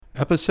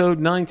Episode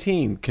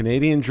 19,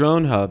 Canadian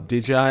Drone Hub,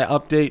 DJI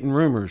update and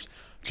rumors,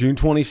 June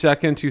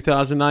 22nd,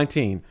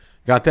 2019.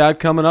 Got that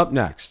coming up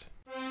next.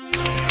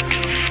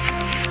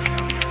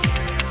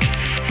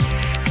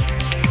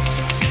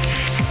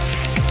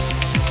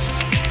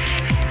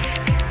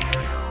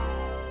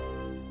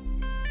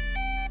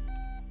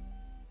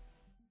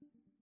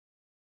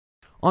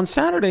 On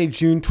Saturday,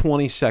 June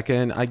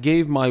 22nd, I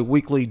gave my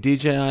weekly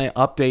DJI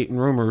update and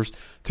rumors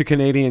to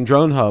Canadian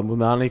Drone Hub.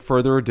 Without any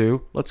further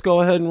ado, let's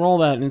go ahead and roll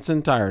that in its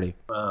entirety.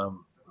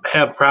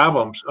 Have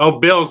problems. Oh,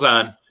 Bill's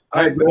on.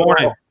 Hi, Good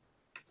morning.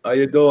 How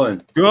you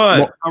doing?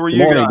 Good. How are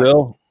you Morning, guys?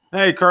 Bill.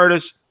 Hey,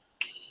 Curtis.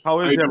 How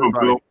is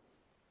everybody?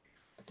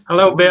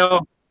 Hello,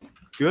 Bill.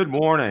 Good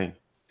morning.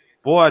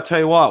 Boy, I tell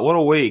you what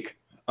a week.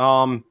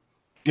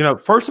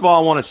 First of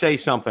all, I want to say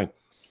something.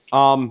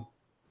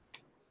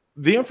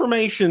 The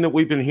information that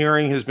we've been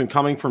hearing has been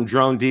coming from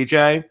Drone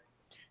DJ,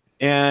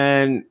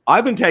 and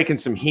I've been taking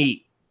some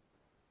heat,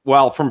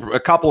 from a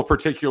couple of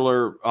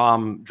particular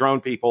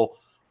drone people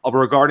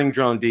regarding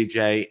Drone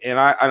DJ. And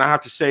I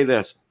have to say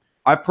this.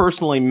 I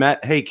personally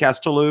met Hey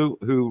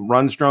Kesteloo, who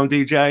runs Drone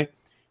DJ,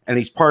 and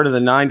he's part of the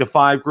 9 to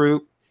 5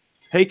 group.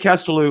 Hey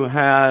Kesteloo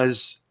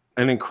has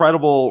an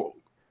incredible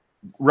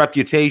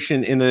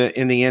reputation in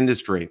the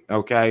industry,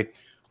 okay?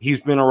 He's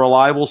been a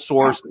reliable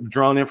source of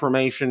drone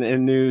information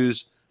and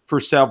news for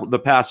the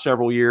past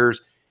several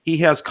years. He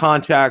has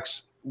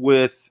contacts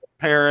with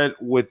Parrot,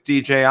 with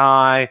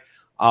DJI,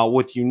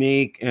 with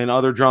Unique, and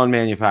other drone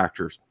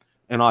manufacturers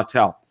and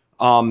Autel.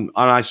 And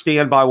I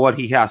stand by what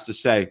he has to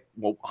say,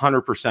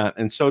 100%,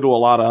 and so do a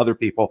lot of other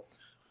people.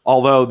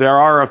 Although there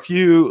are a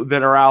few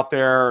that are out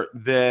there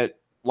that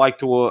like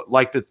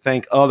to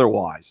think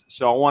otherwise.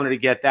 So I wanted to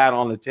get that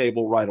on the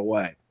table right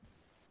away.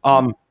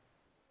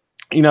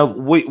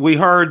 We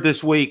heard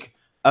this week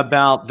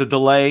about the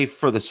delay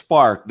for the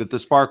Spark, that the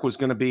Spark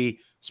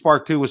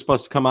 2 was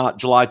supposed to come out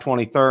July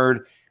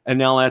 23rd, and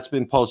now that's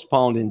been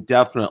postponed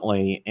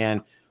indefinitely.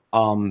 And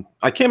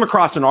I came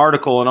across an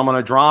article, and I'm going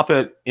to drop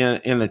it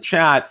in the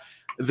chat,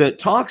 that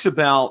talks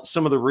about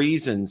some of the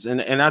reasons. And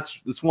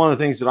that's one of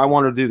the things that I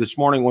wanted to do this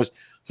morning, was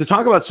to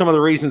talk about some of the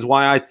reasons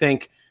why I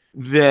think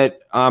that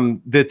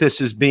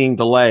this is being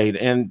delayed.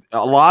 And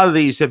a lot of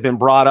these have been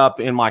brought up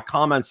in my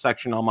comments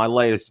section on my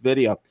latest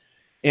video.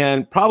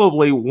 And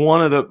probably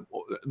one of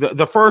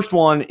the first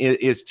one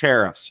is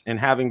tariffs, and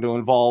having to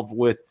involve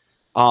with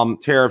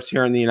tariffs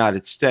here in the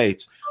United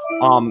States.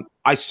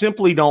 I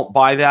simply don't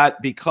buy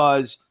that,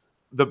 because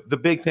the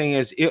big thing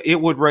is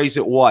it would raise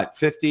it what,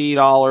 $50,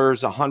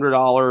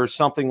 $100,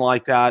 something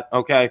like that.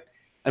 Okay.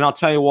 And I'll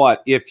tell you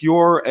what, if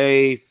you're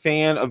a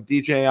fan of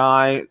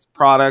DJI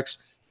products,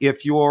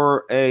 if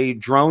you're a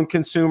drone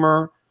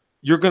consumer,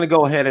 you're going to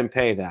go ahead and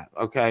pay that.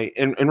 Okay.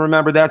 And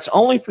remember, that's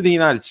only for the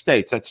United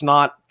States. That's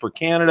not for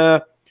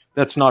Canada.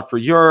 That's not for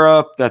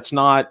Europe. That's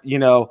not,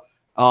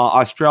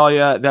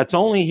 Australia. That's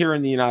only here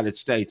in the United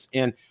States.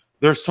 And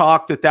there's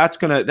talk that that's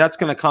going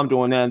to come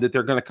to an end, that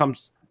they're going to come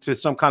to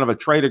some kind of a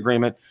trade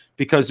agreement,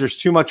 because there's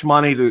too much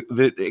money to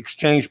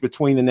exchange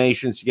between the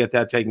nations to get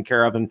that taken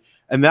care of. And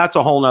that's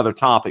a whole nother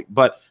topic.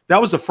 But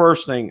that was the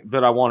first thing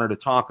that I wanted to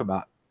talk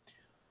about.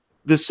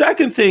 The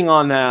second thing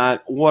on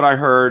that, what I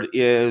heard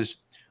is,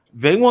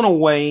 they want to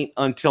wait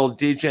until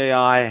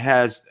DJI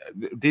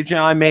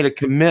made a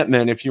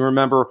commitment. If you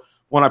remember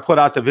when I put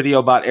out the video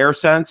about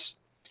AirSense,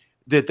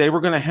 that they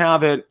were going to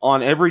have it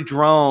on every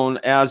drone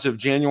as of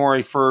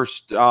January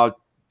 1st,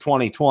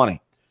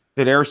 2020,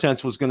 that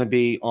AirSense was going to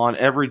be on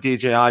every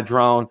DJI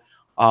drone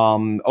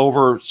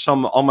over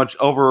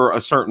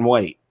a certain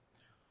weight.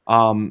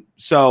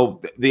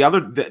 So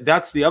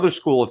that's the other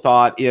school of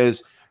thought,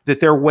 is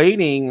that they're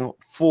waiting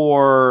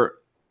for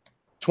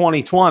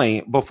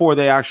 2020 before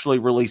they actually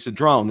release a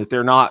drone, that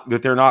they're not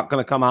going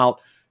to come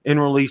out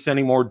and release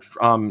any more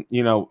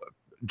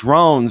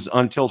drones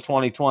until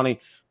 2020,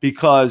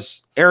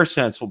 because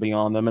AirSense will be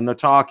on them. And the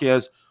talk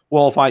is,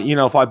 well, if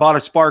I bought a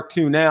Spark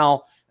 2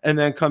 now, and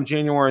then come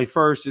January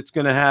 1st, it's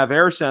going to have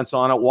AirSense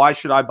on it, why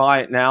should I buy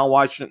it now?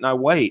 Why shouldn't I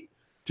wait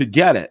to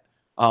get it?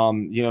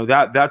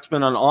 That's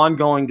been an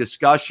ongoing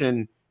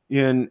discussion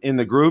in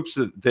the groups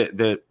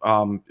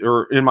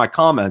or in my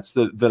comments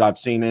that I've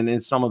seen, and in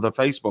some of the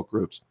Facebook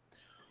groups.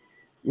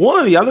 One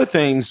of the other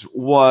things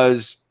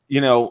was,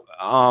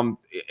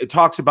 it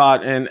talks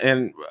about,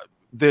 and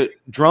the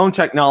drone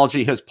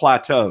technology has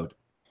plateaued,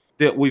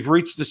 that we've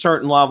reached a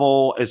certain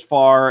level as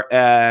far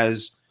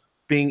as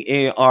being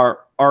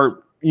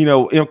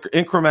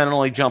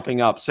incrementally jumping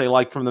up, say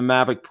like from the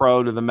Mavic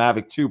Pro to the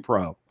Mavic 2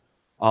 Pro.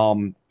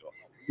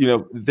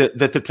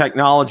 That the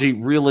technology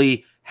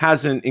really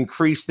hasn't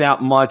increased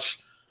that much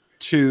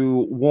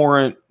to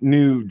warrant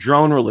new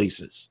drone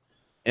releases.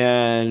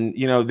 And,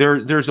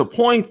 there's a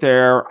point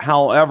there.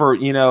 However,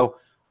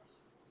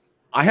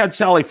 I had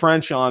Sally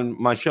French on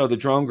my show, The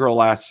Drone Girl,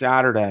 last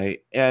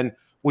Saturday, and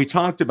we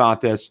talked about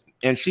this.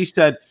 And she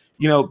said,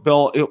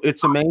 Bill,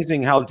 it's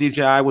amazing how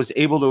DJI was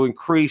able to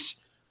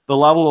increase the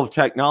level of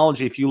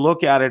technology. If you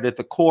look at it at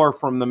the core,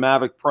 from the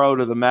Mavic Pro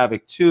to the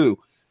Mavic 2,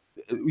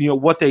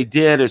 what they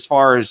did as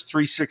far as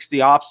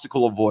 360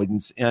 obstacle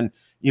avoidance and,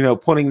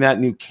 putting that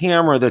new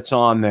camera that's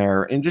on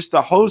there and just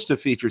the host of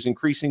features,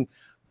 increasing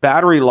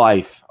battery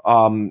life,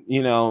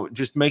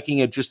 just making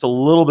it just a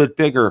little bit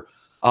bigger,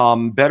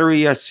 better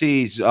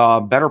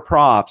ESCs, better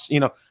props,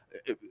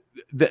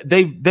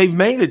 they've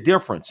made a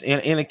difference,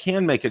 and it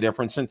can make a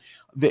difference. And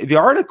the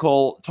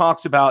article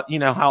talks about,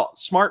 how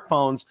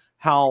smartphones,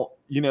 how,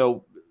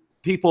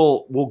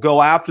 people will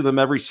go after them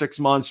every 6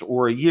 months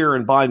or a year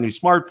and buy a new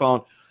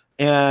smartphone.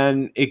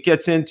 And it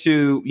gets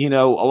into,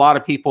 a lot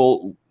of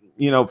people,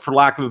 for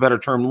lack of a better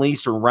term,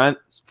 lease or rent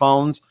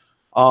phones,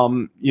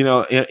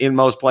 in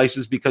most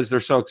places because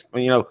they're so,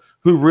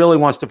 who really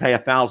wants to pay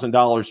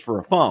 $1,000 for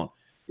a phone?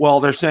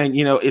 Well, they're saying,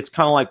 it's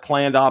kind of like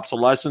planned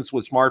obsolescence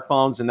with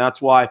smartphones. And that's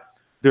why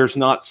there's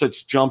not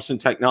such jumps in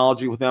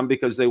technology with them,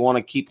 because they want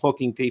to keep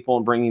hooking people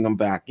and bringing them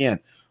back in.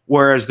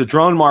 Whereas the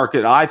drone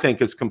market, I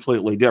think, is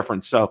completely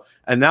different. So,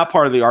 and that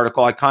part of the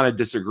article, I kind of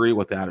disagree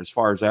with that as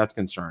far as that's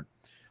concerned.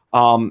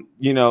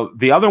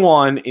 The other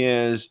one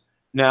is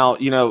now,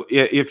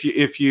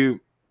 if you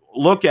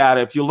look at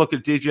it, if you look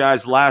at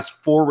DJI's last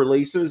 4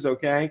 releases,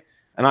 okay,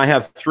 and I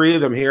have 3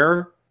 of them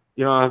here.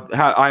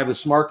 I have the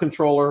Smart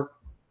Controller,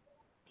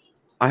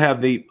 I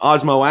have the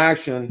Osmo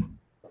Action,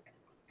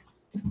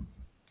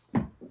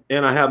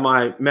 and I have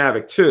my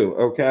Mavic 2,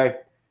 okay?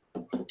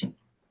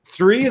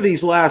 3 of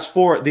these last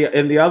 4,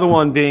 and the other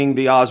one being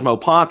the Osmo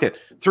Pocket,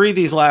 3 of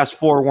these last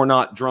 4 were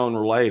not drone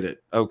related,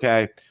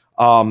 okay?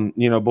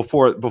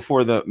 Before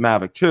the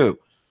Mavic 2.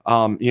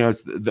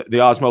 It's the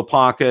Osmo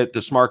Pocket,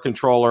 the Smart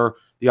Controller,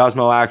 the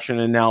Osmo Action,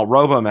 and now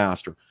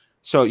RoboMaster.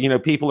 So,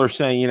 people are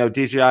saying,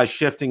 DJI is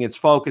shifting its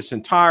focus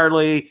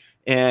entirely,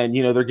 and,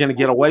 they're going to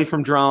get away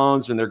from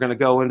drones and they're going to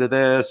go into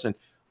this. And,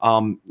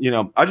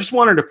 I just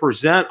wanted to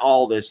present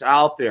all this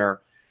out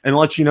there and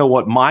let you know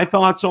what my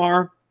thoughts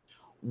are.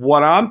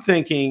 What I'm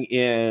thinking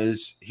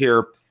is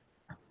here,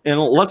 and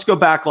let's go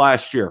back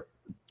last year.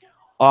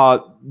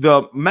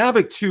 The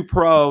Mavic 2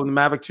 Pro and the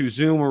Mavic 2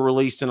 Zoom were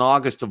released in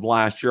August of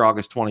last year,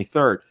 August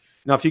 23rd.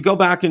 Now, if you go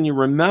back and you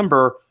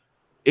remember,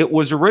 it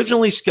was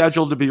originally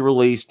scheduled to be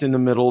released in the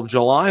middle of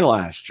July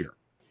last year.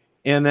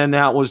 And then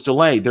that was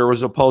delayed. There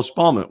was a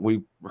postponement.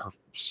 We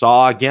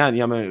saw again,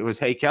 it was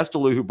Hey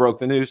Kestelou who broke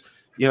the news,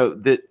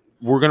 that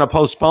we're going to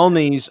postpone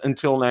these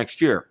until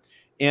next year.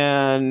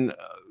 And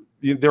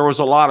there was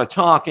a lot of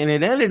talk, and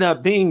it ended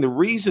up being, the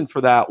reason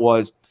for that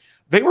was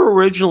they were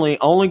originally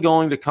only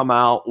going to come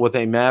out with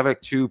a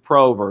Mavic 2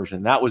 Pro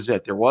version. That was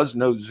it. There was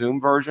no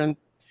Zoom version.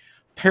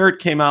 Parrot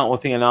came out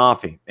with the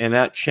Anafi, and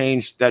that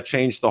changed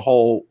the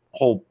whole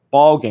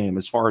ball game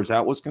as far as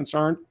that was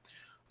concerned.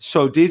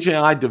 So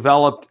DJI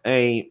developed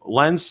a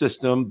lens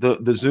system,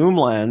 the Zoom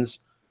lens,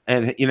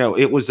 and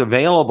it was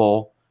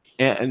available,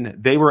 and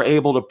they were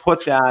able to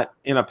put that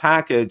in a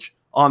package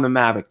on the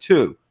Mavic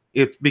 2.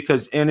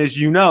 And as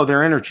you know,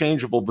 they're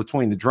interchangeable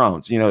between the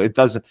drones. It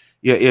doesn't.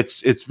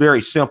 It's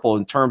very simple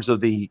in terms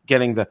of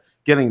getting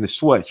the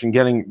switch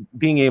and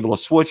being able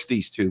to switch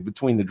these two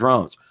between the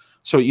drones.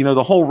 So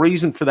the whole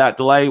reason for that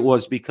delay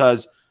was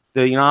because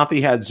the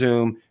Anafi had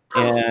Zoom,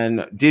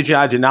 and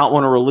DJI did not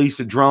want to release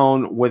a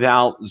drone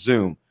without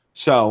Zoom.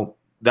 So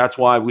that's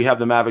why we have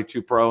the Mavic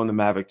 2 Pro and the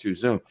Mavic 2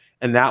 Zoom,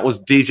 and that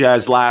was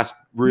DJI's last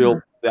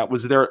real. That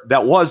was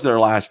their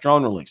last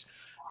drone release.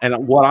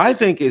 And what I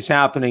think is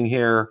happening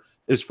here,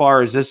 as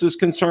far as this is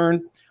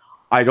concerned,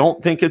 I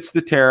don't think it's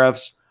the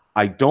tariffs.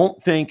 I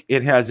don't think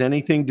it has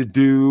anything to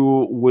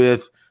do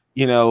with,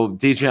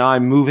 DJI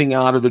moving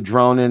out of the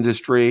drone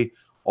industry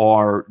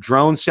or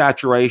drone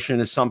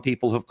saturation, as some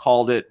people have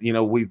called it.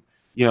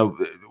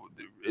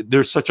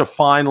 There's such a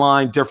fine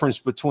line difference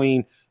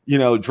between,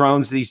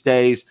 drones these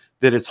days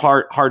that it's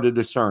hard to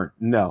discern.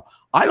 No,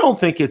 I don't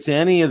think it's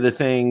any of the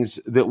things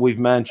that we've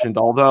mentioned,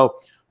 although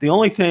the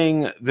only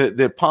thing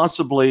that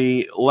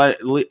possibly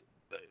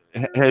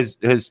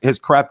has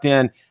crept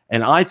in,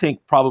 and I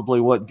think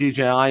probably what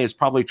DJI is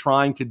probably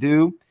trying to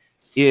do,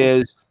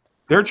 is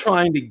they're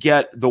trying to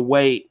get the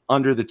weight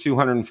under the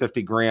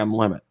 250 gram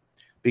limit,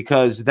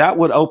 because that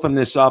would open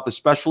this up,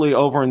 especially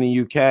over in the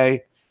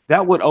UK.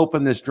 That would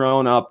open this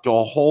drone up to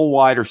a whole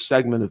wider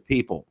segment of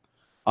people.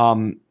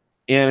 And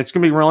it's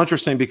going to be real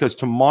interesting, because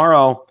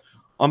tomorrow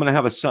I'm going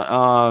to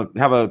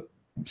have a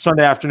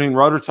Sunday afternoon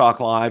Rotor Talk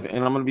Live,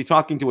 and I'm going to be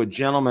talking to a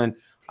gentleman,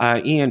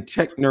 Ian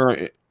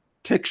Tickner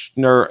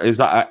is,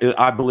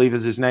 I believe,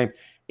 is his name,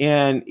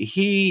 and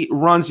he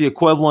runs the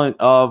equivalent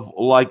of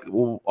like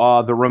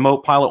the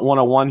Remote Pilot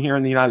 101 here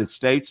in the United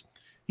States.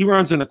 He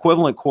runs an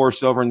equivalent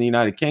course over in the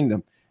United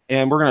Kingdom,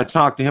 and we're going to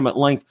talk to him at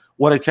length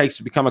what it takes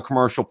to become a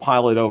commercial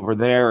pilot over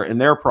there in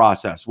their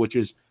process, which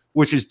is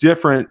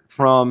different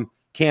from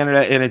Canada,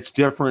 and it's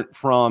different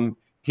from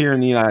here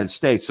in the United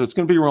States. So it's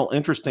going to be real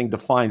interesting to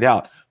find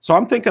out. So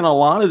I'm thinking a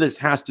lot of this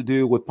has to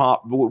do with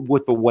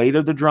the weight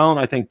of the drone.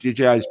 I think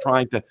DJI is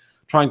trying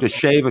to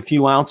shave a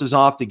few ounces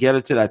off to get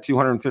it to that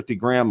 250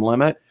 gram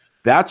limit.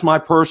 That's my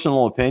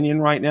personal opinion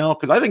right now,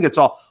 because I think it's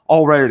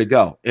all ready to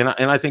go. And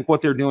I think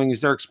what they're doing is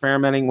they're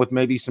experimenting with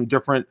maybe some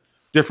different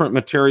different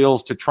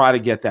materials to try to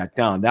get that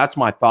done. That's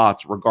my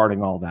thoughts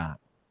regarding all that.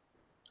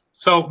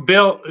 So,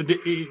 Bill,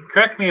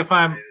 correct me if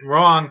I'm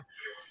wrong.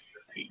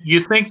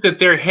 You think that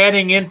they're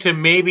heading into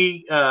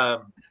maybe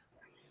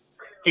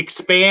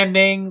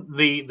expanding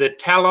the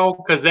Tello,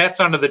 because that's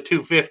under the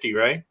 250,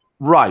 right?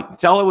 Right.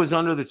 Tello is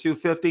under the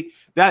 250.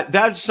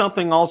 That's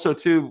something also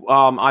too.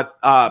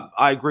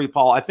 I agree,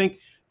 Paul. I think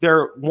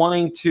they're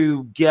wanting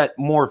to get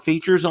more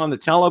features on the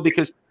Tello,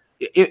 because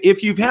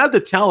if you've had the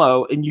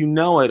Tello and you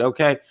know it,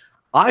 okay,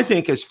 I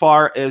think as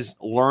far as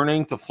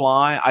learning to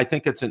fly, I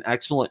think it's an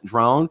excellent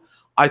drone.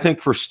 I think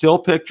for still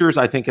pictures,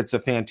 I think it's a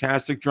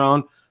fantastic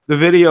drone. The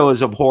video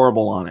is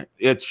horrible on it.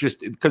 It's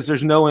just because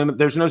there's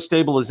no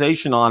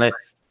stabilization on it.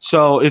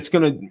 So it's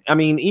going to, I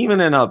mean,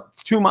 even in a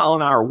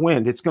 2-mile-an-hour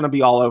wind, it's going to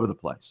be all over the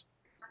place.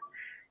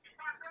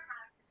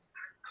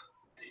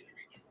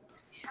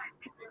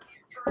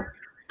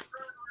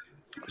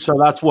 So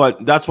that's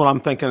what I'm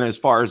thinking as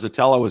far as the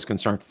Tello is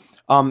concerned.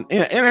 And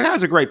it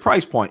has a great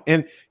price point.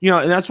 And,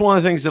 and that's one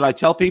of the things that I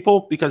tell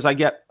people, because I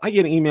get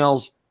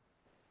emails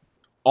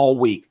all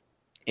week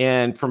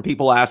and from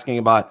people asking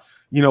about,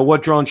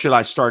 what drone should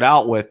I start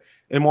out with?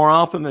 And more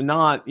often than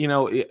not,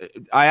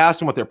 I ask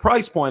them what their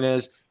price point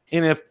is.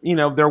 And if,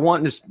 they're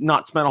wanting to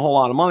not spend a whole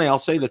lot of money, I'll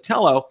say the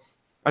Tello.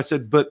 I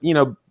said, but,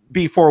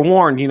 be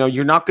forewarned,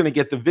 you're not going to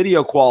get the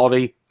video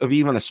quality of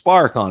even a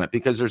Spark on it,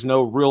 because there's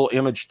no real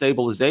image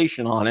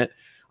stabilization on it.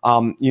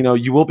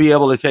 You will be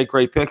able to take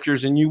great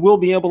pictures, and you will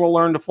be able to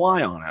learn to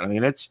fly on it. I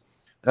mean, it's,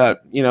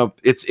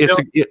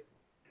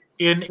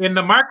 in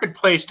the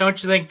marketplace,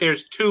 don't you think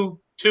there's two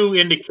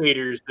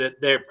indicators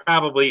that they're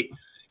probably,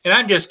 and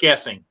I'm just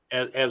guessing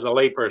as a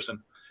layperson,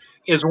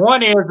 is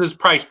one is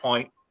price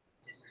point.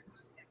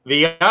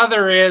 The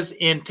other is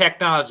in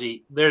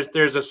technology.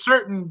 There's a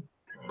certain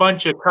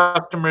bunch of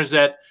customers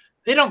that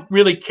they don't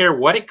really care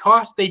what it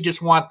costs. They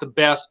just want the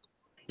best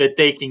that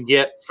they can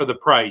get for the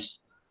price.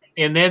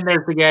 And then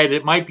there's the guy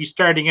that might be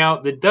starting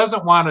out that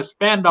doesn't want to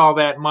spend all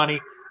that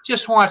money,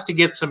 just wants to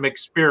get some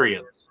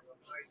experience.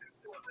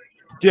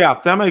 Yeah,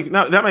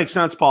 that makes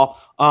sense, Paul.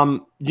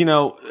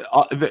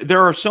 There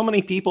are so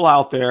many people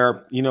out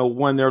there,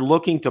 when they're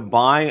looking to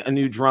buy a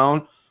new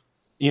drone,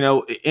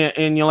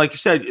 and like you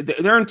said,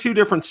 they're in two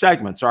different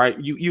segments. All right.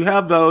 You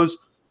have those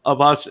of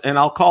us, and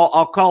I'll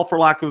call, for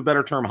lack of a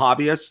better term,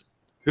 hobbyists,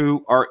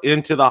 who are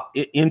into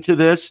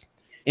this,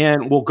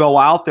 and will go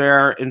out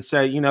there and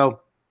say,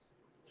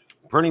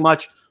 pretty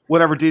much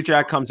whatever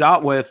DJI comes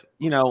out with,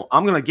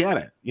 I'm going to get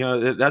it.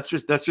 That's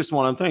just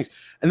one of the things.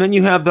 And then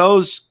you have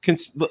those,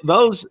 the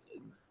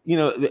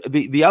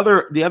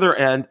other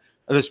end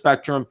of the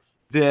spectrum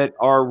that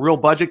are real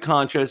budget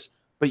conscious,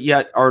 but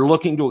yet are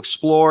looking to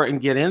explore and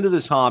get into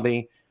this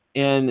hobby,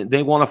 and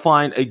they want to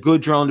find a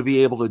good drone to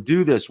be able to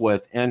do this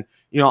with. And,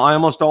 I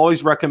almost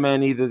always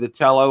recommend either the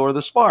Tello or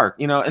the Spark,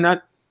 and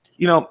that,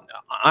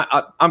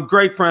 I'm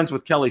great friends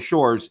with Kelly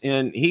Shores,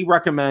 and he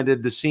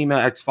recommended the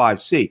Syma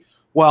X5C.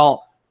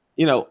 Well,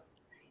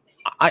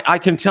 I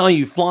can tell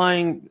you,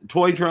 flying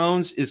toy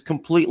drones is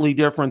completely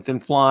different than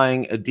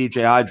flying a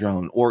DJI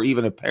drone or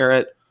even a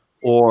Parrot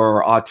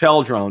or a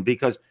Autel drone,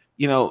 because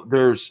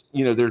there's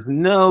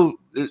no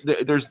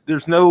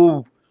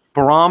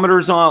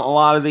barometers on a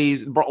lot of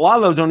these. A lot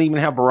of those don't even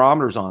have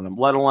barometers on them,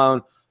 let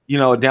alone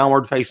a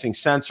downward facing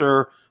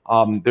sensor.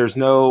 There's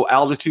no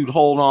altitude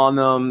hold on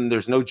them.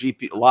 There's no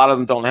GPS. A lot of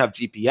them don't have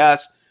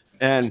GPS.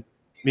 And I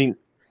mean,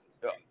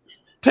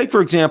 take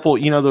for example,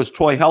 those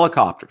toy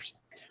helicopters.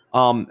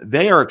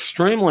 They are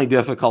extremely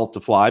difficult to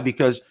fly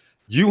because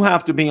you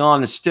have to be on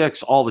the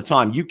sticks all the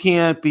time. You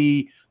can't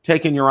be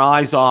taking your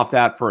eyes off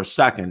that for a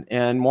second.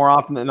 And more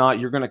often than not,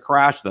 you're going to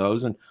crash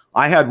those. And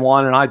I had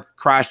one, and I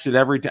crashed it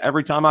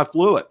every time I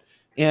flew it.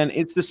 And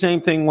it's the same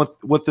thing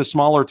with the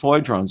smaller toy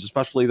drones,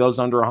 especially those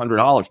under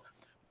 $100.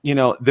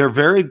 They're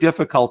very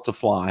difficult to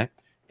fly.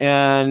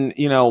 And,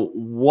 you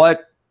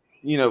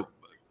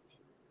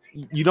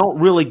don't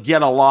really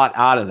get a lot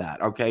out of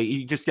that. Okay.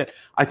 You just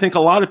I think a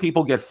lot of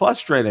people get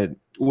frustrated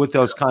with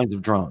those kinds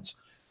of drones,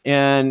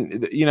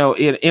 and,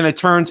 it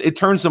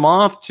turns them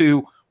off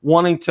to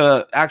wanting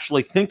to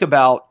actually think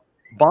about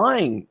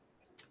buying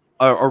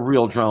a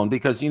real drone,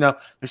 because, they're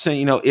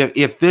saying,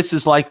 if this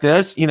is like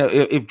this,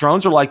 if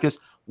drones are like this,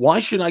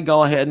 why should I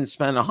go ahead and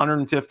spend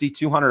 $150,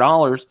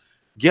 $200,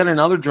 get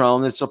another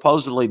drone that's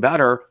supposedly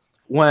better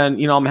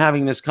when, I'm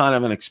having this kind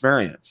of an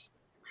experience?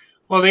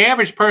 Well, the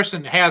average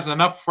person has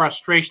enough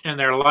frustration in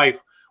their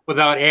life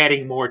without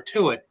adding more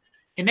to it.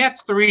 And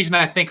that's the reason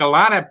I think a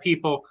lot of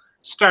people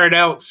start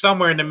out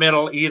somewhere in the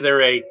middle,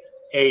 either a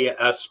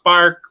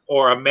Spark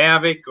or a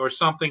Mavic or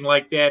something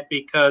like that,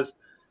 because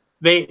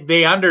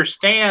they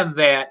understand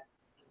that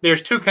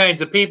there's two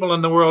kinds of people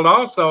in the world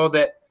also,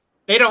 that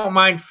they don't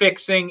mind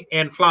fixing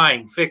and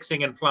flying,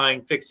 fixing and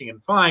flying, fixing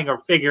and flying, or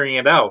figuring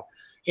it out.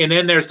 And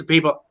then there's the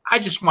people, I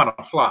just want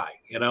to fly,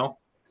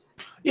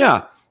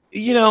 Yeah.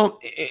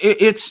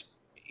 It's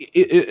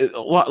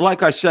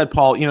like I said,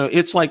 Paul,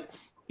 it's like,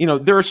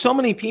 there are so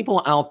many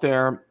people out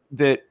there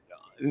that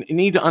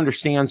need to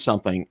understand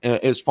something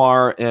as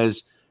far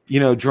as,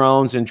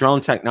 drones and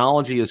drone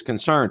technology is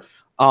concerned.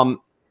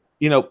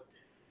 You know,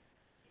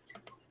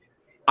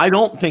 I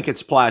don't think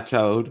it's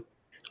plateaued.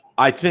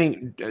 I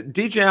think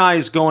DJI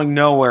is going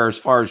nowhere as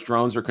far as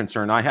drones are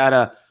concerned.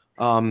 I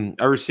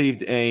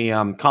received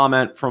a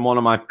comment from one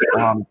of my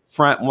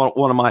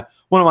one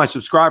of my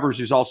subscribers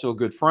who's also a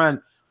good friend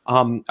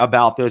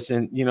about this,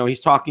 and he's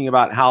talking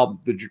about how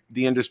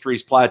the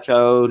industry's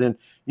plateaued, and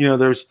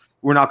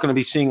we're not going to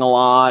be seeing a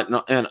lot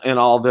and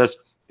all this,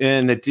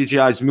 and that DJI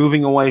is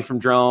moving away from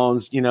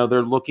drones.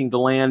 They're looking to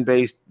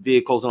land-based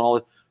vehicles and all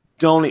that.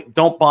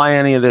 Don't buy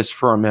any of this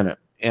for a minute.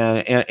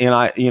 And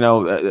I,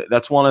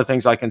 that's one of the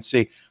things I can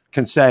say,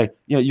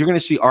 you're going to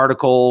see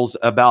articles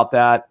about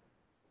that.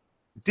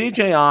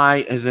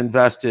 DJI has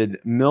invested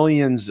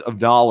millions of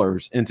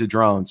dollars into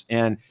drones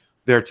and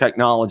their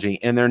technology,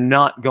 and they're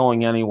not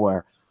going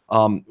anywhere.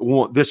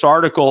 This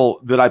article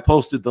that I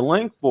posted the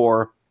link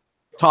for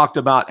talked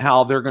about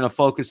how they're going to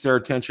focus their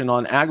attention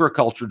on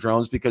agriculture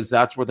drones because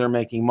that's where they're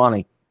making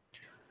money.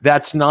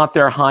 That's not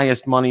their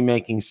highest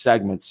money-making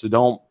segment. So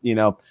don't,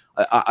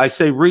 I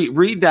say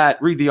read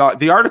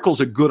the article's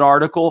a good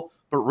article,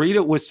 but read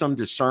it with some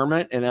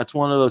discernment. And that's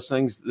one of those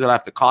things that I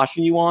have to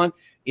caution you on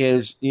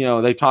is,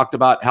 they talked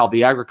about how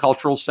the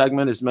agricultural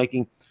segment is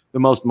making the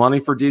most money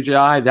for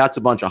DJI. That's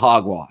a bunch of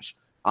hogwash.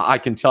 I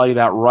can tell you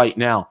that right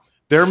now.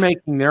 They're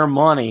making their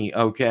money,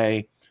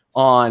 okay,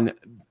 on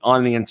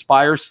the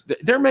Inspire.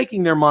 They're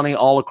making their money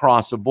all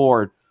across the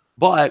board,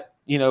 but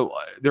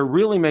they're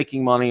really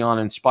making money on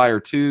Inspire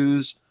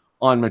 2s,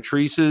 on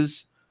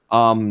matrices,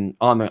 on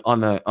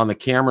the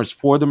cameras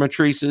for the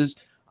matrices.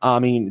 I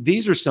mean,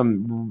 these are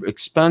some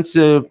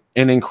expensive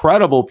and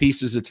incredible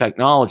pieces of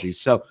technology.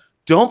 So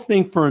don't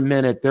think for a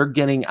minute they're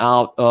getting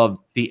out of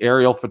the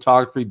aerial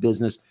photography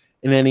business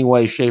in any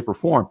way, shape, or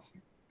form.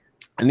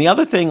 And the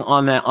other thing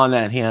on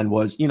that hand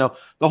was, the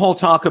whole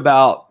talk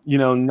about,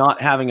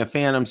 not having a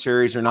Phantom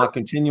series or not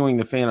continuing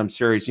the Phantom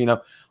series,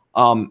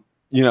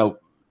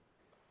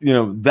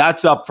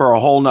 that's up for a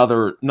whole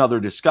nother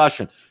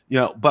discussion,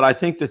 but I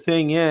think the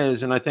thing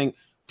is, and I think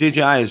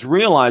DJI has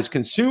realized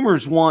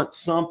consumers want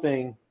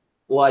something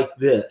like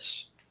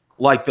this,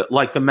 like the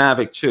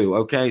Mavic 2,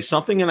 okay?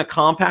 Something in a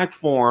compact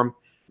form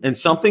and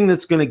something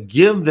that's going to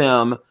give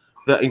them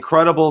the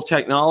incredible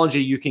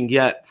technology you can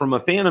get from a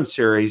Phantom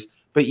series,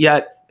 but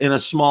yet in a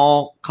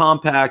small,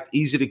 compact,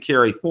 easy to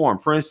carry form.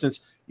 For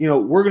instance,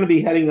 we're going to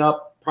be heading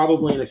up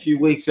probably in a few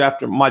weeks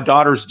after my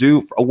daughter's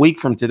due a week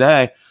from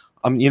today.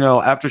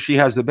 After she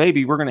has the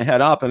baby, we're going to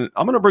head up, and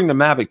I'm going to bring the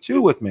Mavic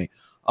 2 with me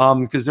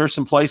because there's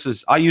some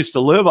places I used to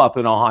live up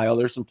in Ohio.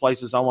 There's some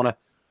places I want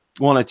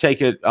to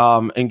take it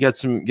and get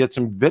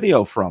some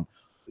video from.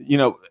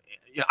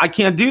 I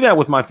can't do that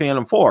with my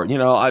Phantom 4.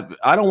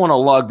 I don't want to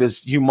lug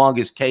this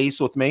humongous case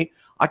with me.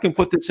 I can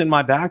put this in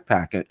my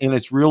backpack, and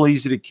it's real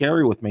easy to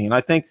carry with me. And I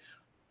think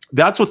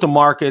that's what the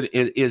market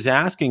is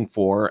asking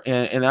for,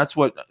 and that's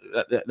what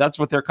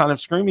they're kind of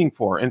screaming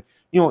for. And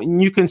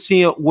and you can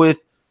see it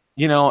with.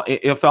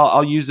 If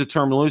I'll use the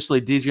term loosely,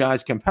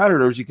 DJI's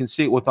competitors, you can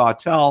see it with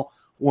Autel,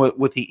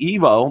 with the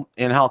Evo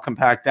and how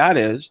compact that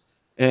is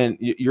and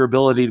your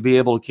ability to be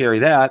able to carry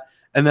that.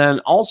 And then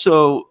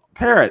also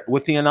Parrot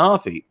with the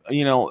Anafi,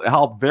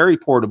 how very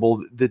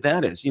portable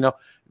that is.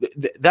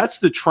 That's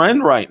the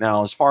trend right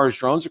now as far as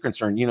drones are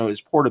concerned,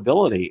 is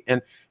portability.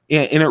 And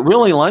it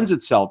really lends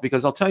itself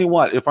because I'll tell you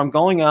what, if I'm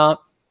going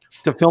out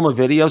to film a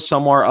video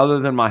somewhere other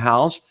than my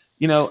house,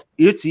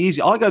 it's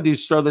easy. All I got to do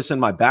is throw this in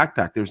my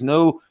backpack. There's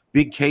no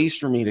big case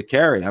for me to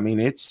carry. I mean,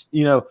 it's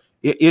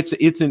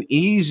an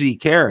easy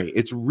carry.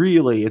 It's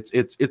really,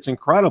 it's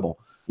incredible,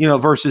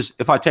 versus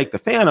if I take the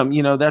Phantom,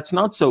 that's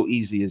not so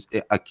easy as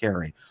a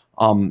carry.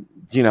 And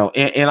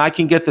I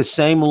can get the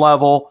same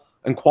level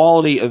and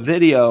quality of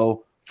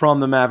video from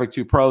the Mavic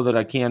 2 Pro that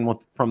I can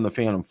from the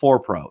Phantom 4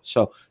 Pro.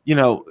 So,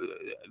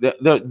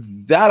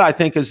 that I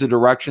think is the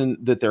direction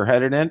that they're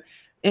headed in.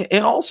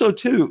 And also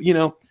too,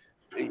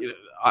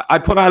 I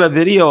put out a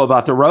video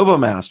about the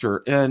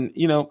RoboMaster, and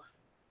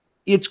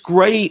it's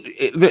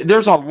great.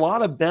 There's a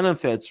lot of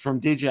benefits from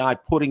DJI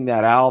putting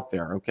that out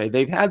there. Okay,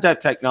 they've had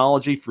that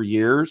technology for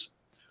years,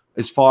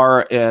 as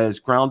far as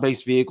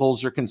ground-based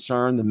vehicles are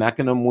concerned. The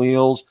Mecanum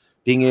wheels,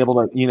 being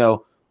able to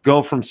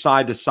go from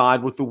side to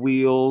side with the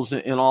wheels,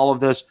 and all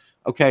of this.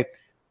 Okay,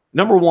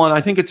 number one,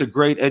 I think it's a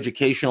great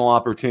educational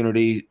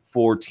opportunity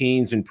for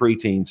teens and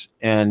preteens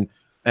and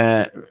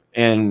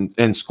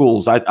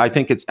schools. I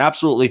think it's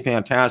absolutely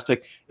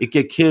fantastic.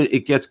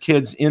 It gets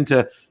kids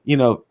into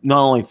not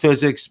only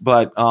physics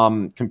but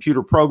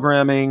computer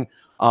programming,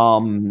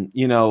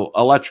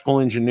 electrical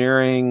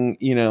engineering,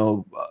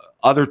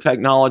 other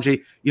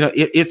technology.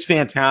 It's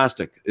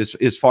fantastic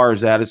as far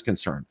as that is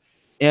concerned.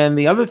 And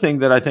the other thing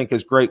that I think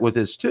is great with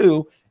this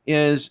too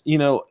is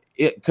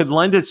it could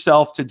lend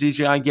itself to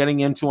DJI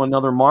getting into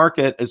another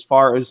market as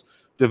far as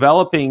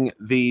developing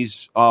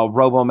these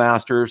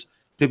RoboMasters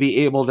to be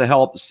able to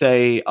help,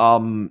 say,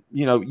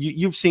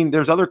 you've seen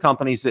there's other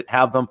companies that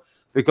have them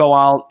that go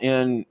out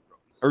and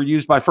are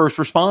used by first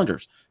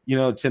responders,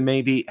 to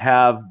maybe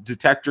have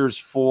detectors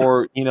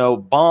for,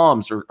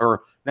 bombs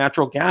or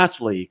natural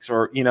gas leaks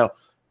or,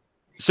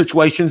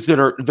 situations that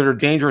are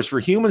dangerous for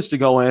humans to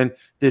go in,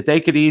 that they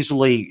could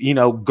easily,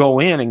 go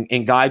in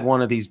and guide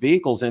one of these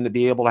vehicles in to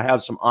be able to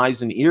have some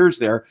eyes and ears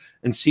there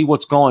and see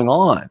what's going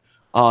on.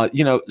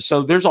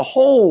 So there's a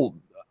whole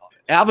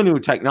avenue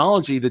of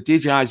technology that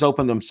DJI's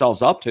opened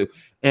themselves up to.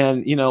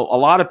 And, a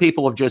lot of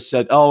people have just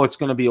said, oh, it's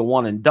going to be a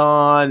one and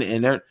done.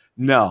 And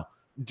no,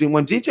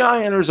 when DJI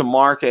enters a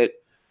market,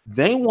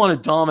 they want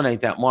to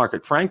dominate that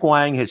market. Frank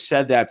Wang has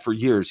said that for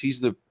years. He's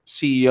the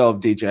CEO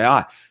of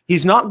DJI.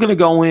 He's not going to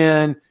go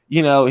in,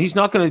 he's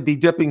not going to be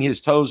dipping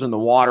his toes in the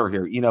water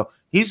here.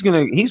 He's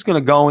going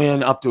to go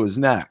in up to his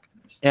neck.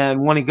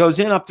 And when he goes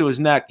in up to his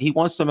neck, he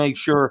wants to make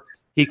sure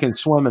he can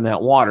swim in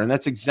that water. And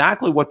that's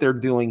exactly what they're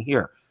doing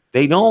here.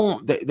 They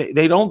don't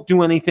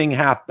do anything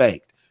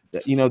half-baked.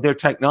 Their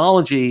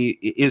technology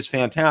is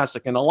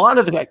fantastic. And a lot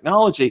of the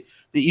technology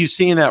that you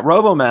see in that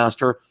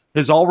RoboMaster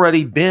has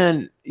already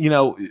been,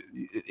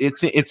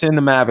 it's in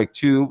the Mavic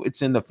 2,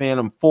 it's in the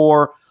Phantom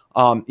 4,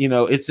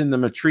 it's in the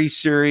Matrice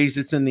series,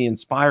 it's in the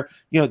Inspire.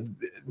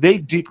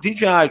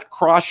 DJI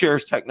cross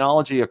shares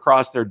technology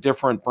across their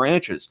different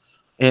branches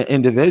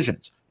and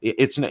divisions.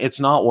 It's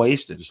not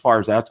wasted as far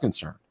as that's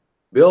concerned.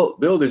 Bill,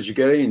 did you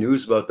get any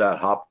news about that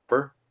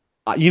Hopper?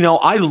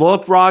 I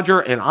looked,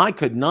 Roger, and I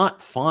could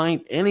not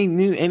find any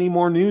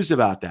more news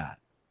about that.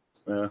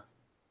 Yeah,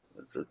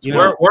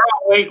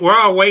 we're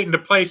all waiting to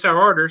place our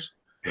orders.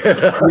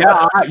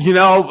 Yeah,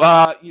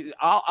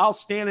 I'll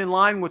stand in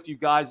line with you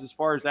guys as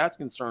far as that's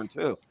concerned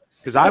too,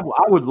 because I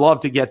would love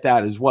to get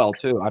that as well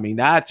too. I mean,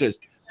 that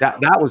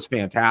was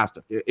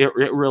fantastic. It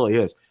really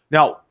is.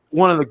 Now,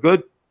 one of the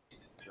good,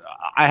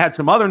 I had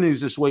some other news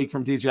this week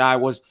from DJI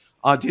was.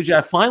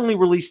 DJI finally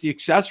released the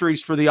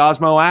accessories for the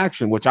Osmo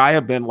Action, which I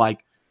have been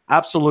like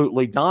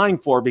absolutely dying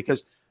for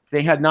because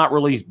they had not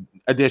released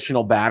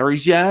additional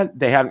batteries yet.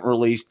 They hadn't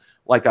released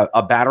like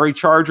a battery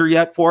charger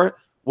yet for it.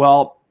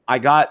 Well, I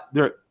got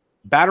their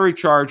battery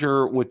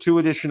charger with 2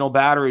 additional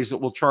batteries that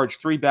will charge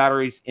 3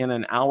 batteries in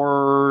an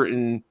hour,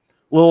 in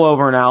a little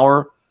over an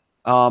hour.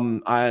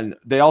 And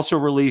they also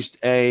released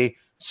a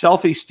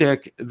selfie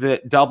stick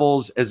that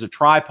doubles as a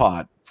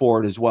tripod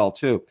for it as well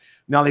too.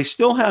 Now they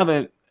still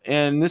haven't.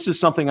 And this is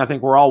something I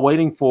think we're all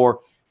waiting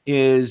for,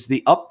 is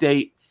the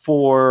update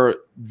for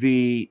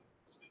the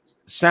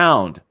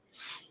sound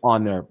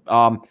on there,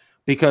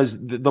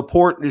 because the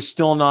port is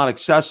still not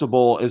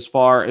accessible as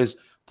far as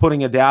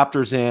putting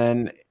adapters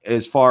in,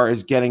 as far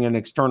as getting an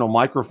external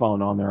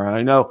microphone on there. And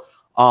I know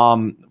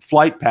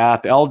Flight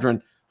Path,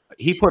 Eldrin,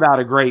 he put out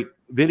a great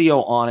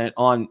video on it,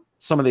 on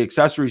some of the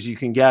accessories you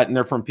can get, and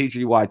they're from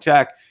PGY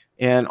Tech.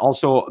 And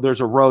also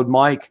there's a Rode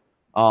mic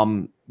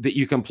that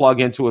you can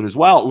plug into it as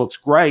well. It looks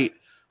great.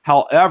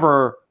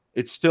 However,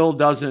 it still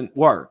doesn't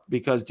work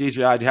because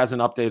DJI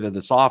hasn't updated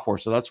the software.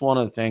 So that's one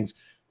of the things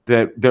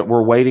that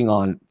we're waiting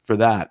on for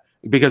that,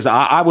 because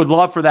I would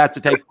love for that to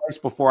take place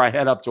before I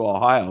head up to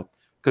Ohio,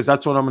 because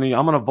that's what I'm going to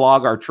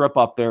vlog our trip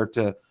up there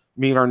to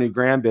meet our new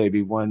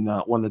grandbaby when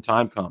the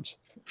time comes.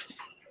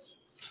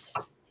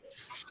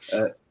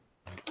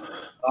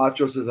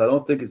 Acho says, I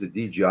don't think it's a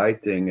DJI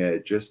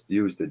thing. Just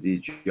use the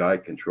DJI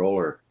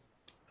controller.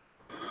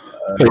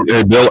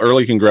 Hey, Bill,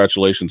 early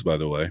congratulations, by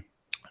the way.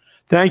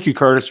 Thank you,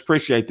 Curtis.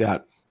 Appreciate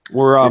that.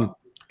 We're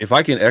if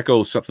I can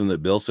echo something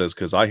that Bill says,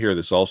 because I hear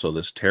this also,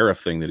 this tariff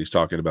thing that he's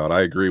talking about,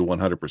 I agree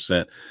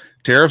 100%.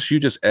 Tariffs, you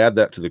just add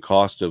that to the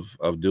cost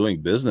of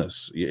doing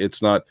business.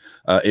 It's not,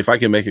 if I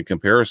can make a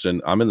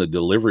comparison, I'm in the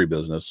delivery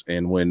business,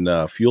 and when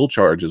fuel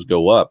charges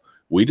go up,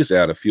 we just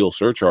add a fuel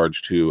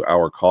surcharge to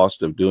our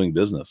cost of doing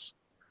business.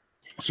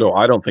 So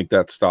I don't think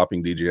that's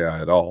stopping DJI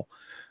at all.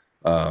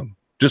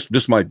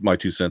 Just my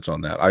 2 cents on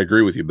that. I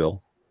agree with you,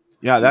 Bill.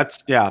 Yeah,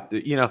 that's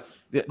and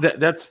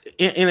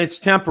it's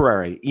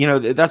temporary.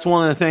 That's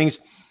one of the things.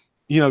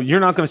 You're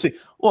not going to see.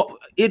 Well,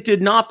 it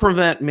did not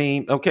prevent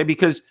me, okay,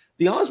 because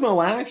the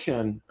Osmo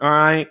Action, all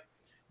right,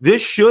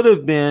 this should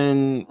have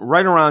been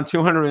right around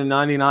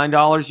 $299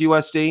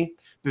 USD,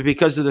 but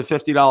because of the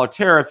 $50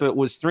 tariff, it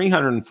was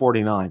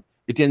 $349.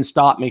 It didn't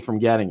stop me from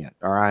getting it.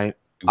 All right,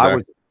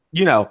 exactly.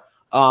 I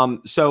was,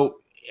 so.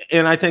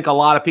 And I think a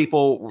lot of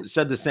people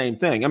said the same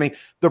thing. I mean,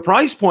 the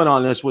price point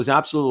on this was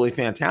absolutely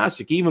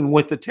fantastic, even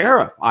with the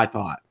tariff. I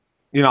thought,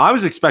 I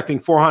was expecting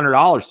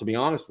 $400, to be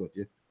honest with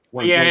you.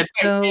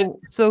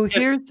 So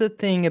here's the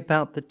thing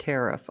about the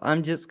tariff.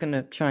 I'm just going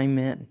to chime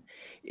in.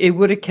 It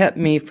would have kept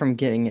me from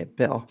getting it,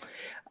 Bill.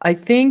 I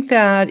think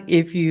that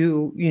if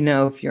you're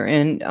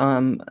in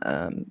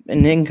an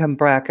income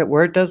bracket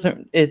where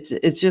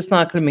it's just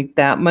not going to make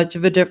that much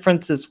of a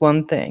difference, is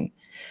one thing.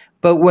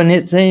 But when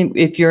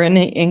if you're in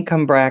an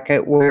income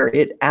bracket where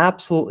it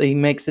absolutely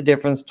makes a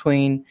difference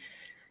between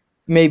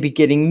maybe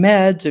getting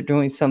meds or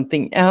doing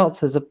something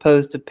else as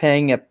opposed to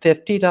paying a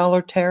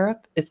 $50 tariff,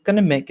 it's going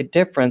to make a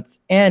difference.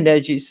 And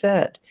as you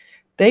said,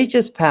 they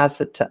just pass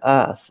it to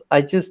us.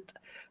 I just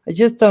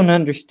don't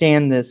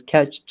understand this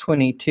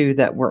catch-22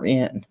 that we're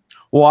in.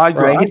 Well, I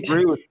right?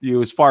 agree with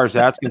you as far as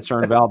that's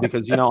concerned, Val,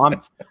 because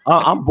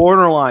I'm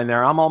borderline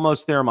there. I'm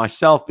almost there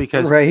myself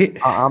because Right.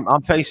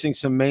 I'm facing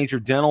some major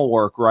dental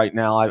work right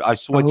now. I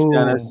switched Oh,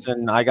 dentists,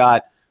 and I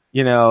got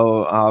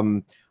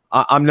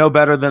I'm no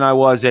better than I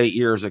was 8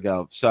 years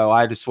ago. So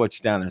I had to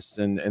switch dentists,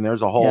 and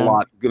there's a whole yeah.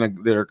 lot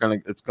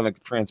it's gonna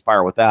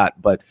transpire with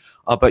that. But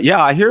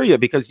yeah, I hear you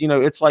because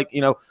it's like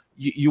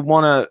you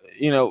want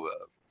to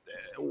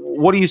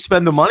what do you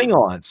spend the money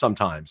on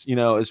sometimes,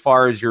 as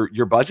far as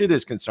your budget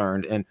is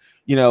concerned. And,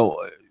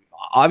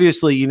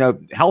 obviously,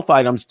 health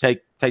items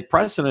take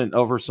precedent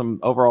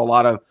over a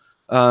lot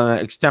of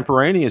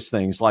extemporaneous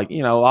things. Like,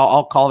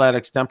 I'll call that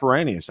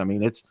extemporaneous. I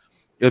mean,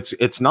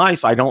 it's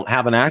nice. I don't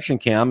have an action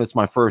cam. It's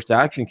my first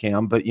action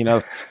cam, but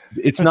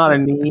it's not a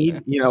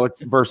need,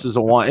 it's versus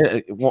a want,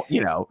 Well,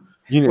 you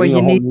need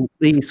whole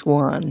at least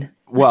one.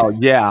 well,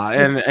 yeah,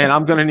 and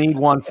I'm going to need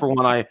one for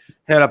when I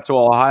head up to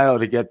Ohio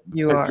to get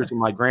You pictures are. of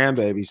my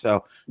grandbaby.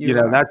 So You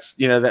are. that's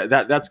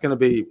that's going to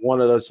be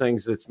one of those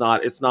things that's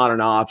not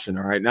an option.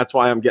 All right, and that's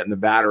why I'm getting the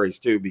batteries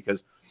too,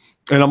 because,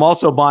 and I'm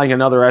also buying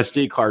another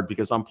SD card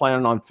because I'm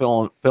planning on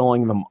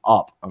filling them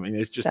up. I mean,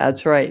 it's just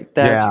That's right.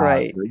 That's yeah.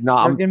 right. No, We're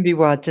I'm going to be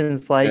watching yeah.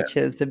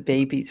 slideshows of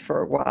babies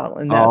for a while,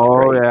 and that's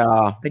Oh great. yeah,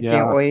 I yeah,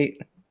 can't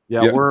wait.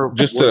 yeah. Yeah, We're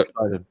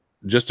excited.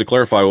 Just to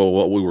clarify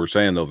what we were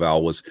saying though,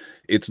 Val, was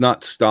it's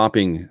not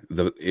stopping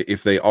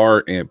if they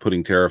are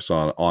putting tariffs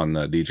on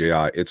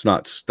DJI, it's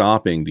not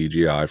stopping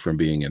DJI from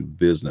being in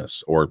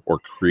business or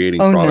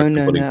creating Oh, products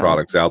no, and putting no.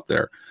 products out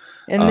there.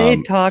 And they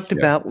talked Yeah.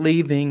 about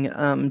leaving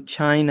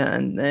China,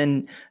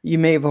 and you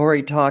may have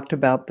already talked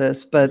about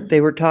this, but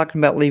they were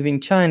talking about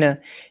leaving China,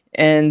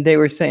 and they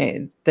were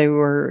saying they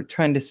were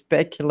trying to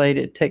speculate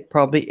it'd take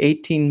probably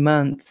 18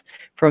 months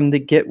from the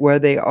get where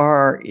they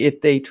are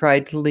if they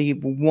tried to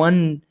leave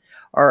one,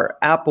 or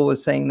Apple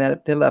was saying that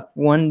if they left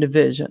one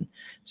division.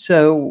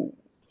 So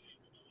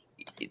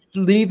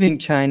leaving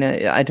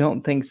China, I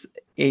don't think's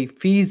a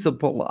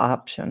feasible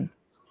option.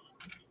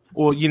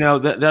 Well,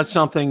 that's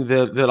something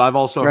that I've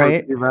also heard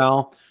Right. too,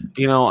 Val.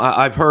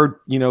 I've heard,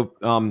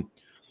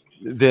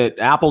 that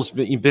Apple's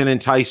been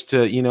enticed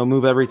to,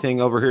 move everything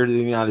over here to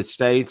the United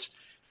States.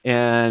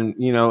 And,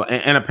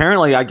 and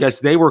apparently I guess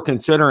they were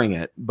considering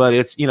it, but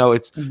it's,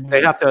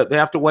 they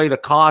have to weigh the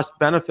cost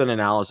benefit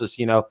analysis,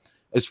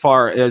 as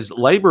far as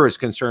labor is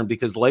concerned,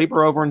 because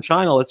labor over in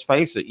China, let's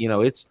face it,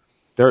 it's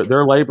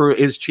their labor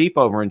is cheap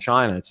over in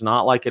China. It's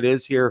not like it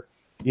is here,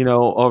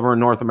 over in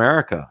North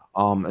America.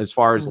 As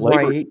far as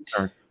labor is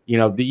concerned,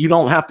 you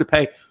don't have to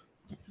pay,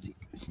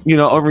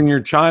 over in your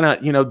China,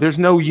 there's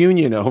no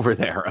union over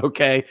there.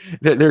 Okay.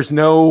 There's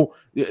no,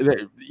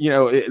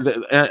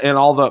 and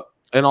all the,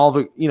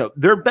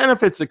 there are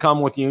benefits that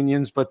come with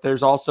unions, but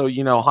there's also,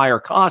 higher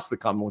costs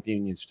that come with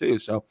unions too.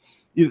 So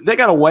they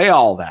got to weigh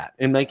all that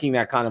in making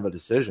that kind of a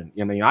decision.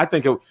 I mean, I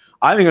think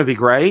it'd be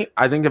great.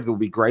 I think it would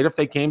be great if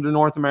they came to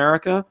North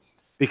America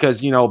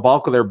because,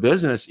 bulk of their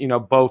business,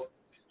 both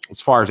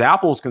as far as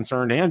Apple is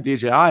concerned and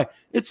DJI,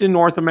 it's in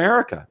North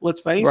America.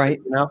 Let's face it,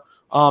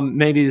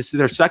 maybe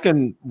their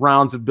second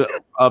rounds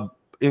of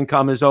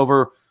income is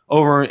over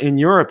in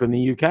Europe and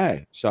the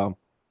UK. So,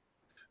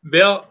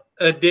 Bill,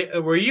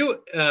 were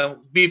you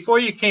before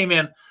you came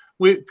in?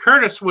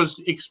 Curtis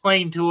was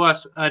explaining to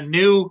us a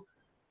new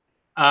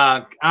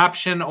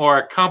option or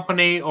a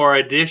company or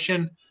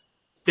edition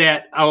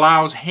that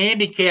allows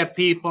handicapped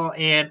people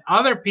and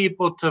other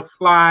people to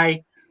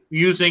fly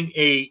using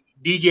a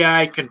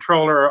DJI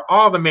controller or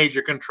all the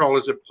major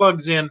controllers. It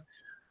plugs in,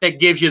 that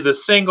gives you the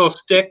single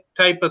stick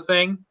type of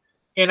thing.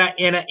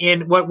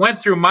 And what went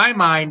through my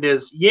mind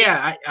is,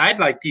 yeah, I'd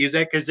like to use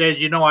that because,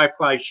 as you know, I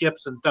fly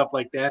ships and stuff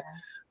like that.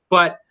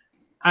 But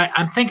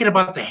I'm thinking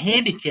about the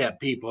handicapped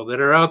people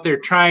that are out there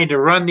trying to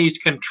run these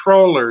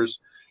controllers,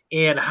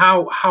 and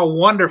how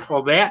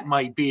wonderful that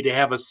might be to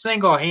have a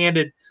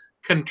single-handed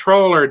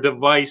controller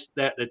device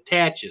that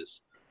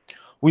attaches.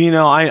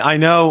 Well, I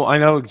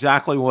know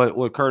exactly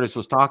what Curtis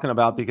was talking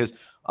about because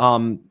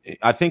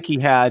I think he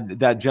had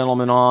that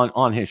gentleman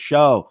on his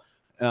show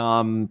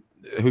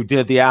who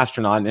did the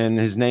astronaut, and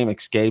his name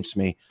escapes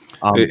me.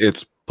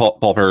 It's Paul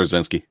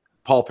Parazynski.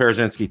 Paul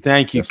Parazynski.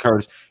 Thank you, Yes.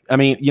 Curtis. I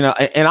mean,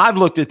 and I've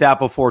looked at that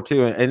before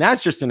too, and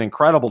that's just an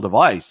incredible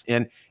device,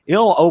 and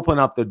it'll open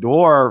up the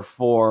door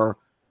for,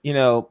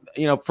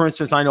 for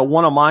instance, I know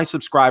one of my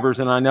subscribers,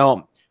 and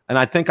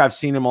I think I've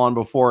seen him on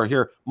before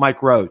here,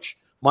 Mike Roach.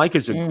 Mike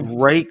is a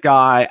great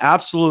guy.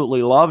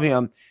 Absolutely love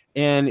him.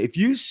 And if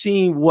you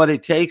see what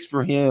it takes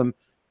for him,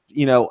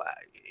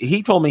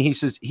 he told me, he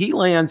says he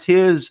lands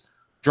his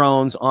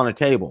drones on a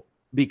table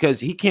because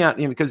he can't,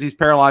 because he's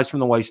paralyzed from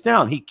the waist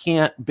down. He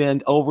can't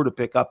bend over to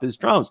pick up his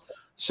drones.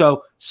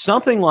 So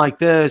something like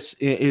this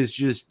is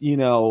just,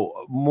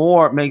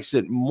 makes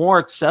it more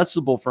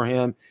accessible for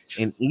him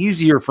and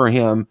easier for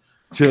him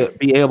to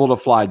be able to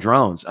fly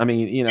drones. I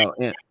mean,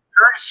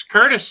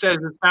 Curtis says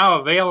it's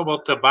now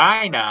available to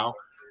buy now.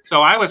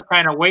 So I was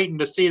kind of waiting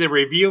to see the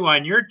review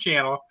on your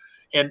channel,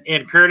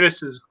 and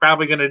Curtis is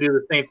probably going to do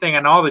the same thing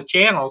on all the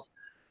channels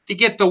to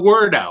get the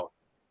word out.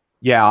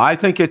 Yeah, I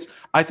think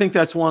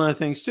that's one of the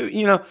things too.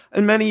 You know,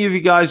 and many of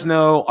you guys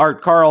know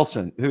Art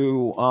Carlson,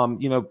 who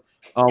you know,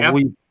 Yep.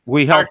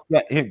 we Art.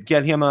 helped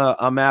get him a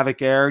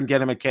Mavic Air and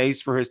get him a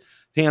case for his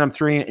Phantom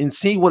 3 and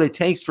see what it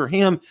takes for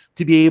him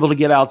to be able to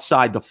get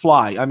outside to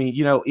fly. I mean,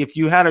 you know, if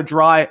you had a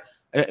dry,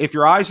 if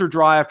your eyes are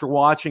dry after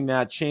watching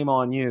that, shame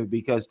on you,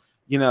 because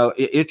you know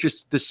it's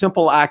just the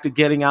simple act of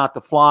getting out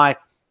to fly.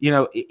 You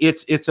know,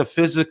 it's a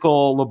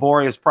physical,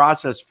 laborious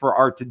process for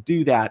Art to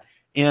do that.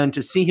 And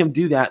to see him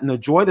do that and the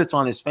joy that's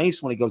on his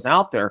face when he goes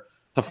out there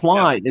to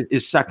fly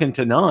is second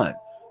to none.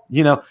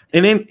 You know,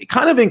 and in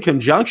kind of in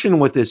conjunction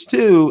with this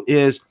too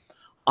is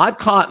I've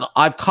caught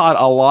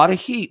a lot of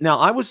heat. Now,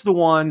 I was the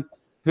one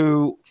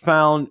who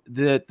found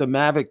that the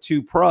Mavic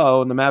 2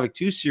 Pro and the Mavic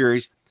 2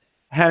 series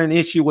had an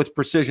issue with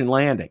precision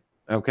landing.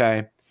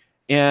 Okay.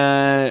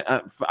 And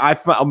I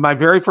found my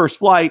very first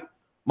flight,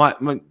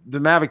 the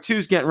Mavic 2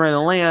 is getting ready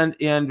to land,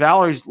 and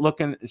Valerie's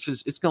looking,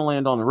 says it's going to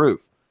land on the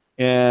roof.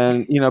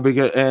 And you know,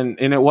 because and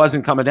it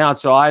wasn't coming down,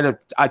 so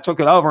I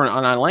took it over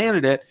and I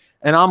landed it,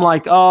 and I'm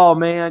like, oh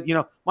man, you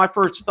know, my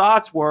first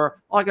thoughts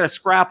were, oh, I got to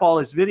scrap all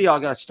this video, I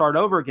got to start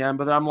over again.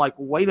 But then I'm like,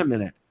 wait a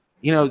minute,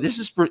 you know,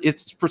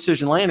 it's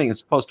precision landing, it's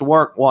supposed to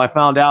work. Well, I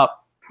found out,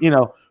 you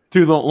know,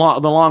 through the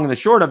long and the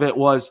short of it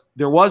was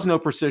there was no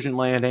precision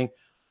landing.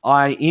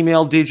 I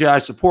emailed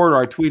DJI support,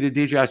 or I tweeted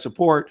DJI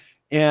support,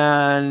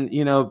 and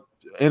you know,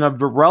 in a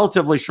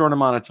relatively short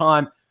amount of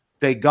time,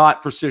 they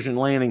got precision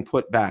landing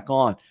put back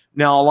on.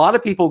 Now, a lot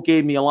of people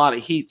gave me a lot of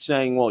heat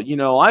saying, well, you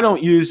know, I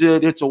don't use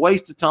it. It's a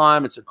waste of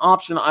time. It's an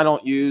option I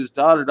don't use,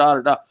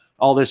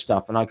 all this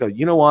stuff. And I go,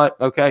 you know what?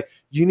 Okay.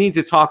 You need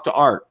to talk to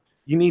Art.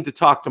 You need to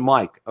talk to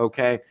Mike.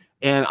 Okay.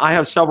 And I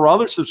have several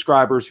other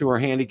subscribers who are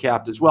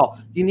handicapped as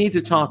well. You need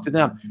to talk to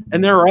them.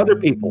 And there are other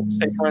people,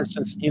 say, for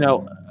instance, you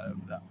know,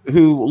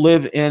 who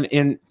live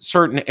in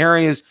certain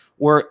areas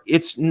where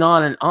it's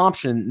not an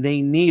option.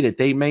 They need it.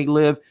 They may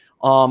live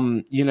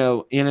you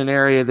know, in an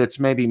area that's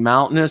maybe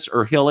mountainous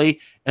or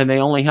hilly, and they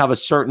only have a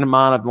certain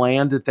amount of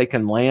land that they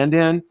can land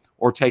in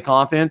or take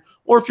off in.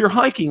 Or if you're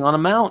hiking on a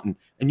mountain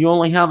and you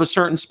only have a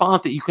certain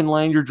spot that you can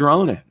land your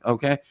drone in.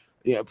 Okay.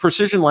 Yeah,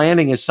 precision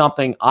landing is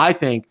something I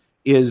think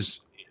is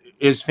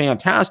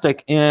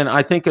fantastic. And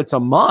I think it's a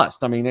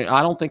must. I mean,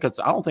 I don't think it's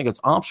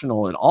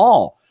optional at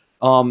all.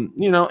 You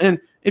know, and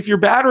if your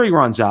battery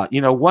runs out, you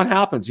know, what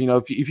happens? You know,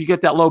 if you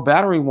get that low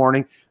battery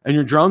warning and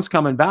your drone's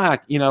coming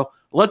back, you know,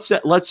 let's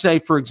say,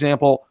 for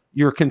example,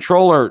 your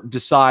controller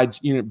decides,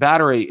 you know,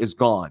 battery is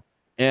gone,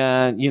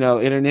 and, you know,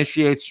 it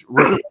initiates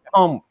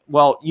home.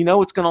 Well, you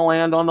know, it's going to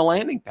land on the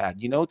landing pad.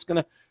 You know, it's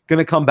going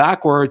to come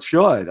back where it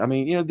should. I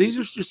mean, you know, these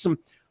are just some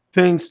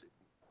things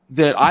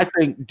that I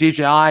think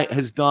DJI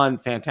has done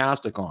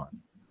fantastic on.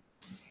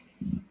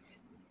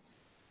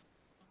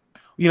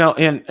 You know,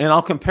 and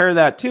I'll compare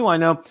that too. I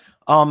know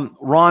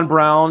Ron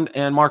Brown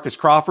and Marcus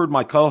Crawford,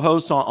 my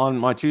co-hosts on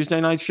my Tuesday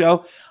night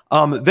show,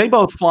 they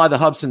both fly the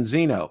Hubsan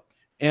Zeno,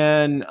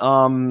 and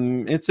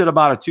it's at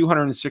about a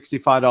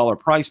 $265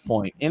 price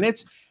point, and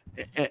it's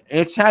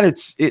had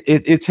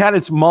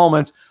its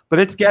moments, but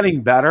it's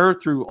getting better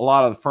through a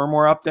lot of the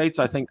firmware updates.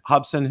 I think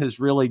Hubsan has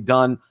really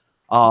done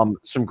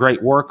some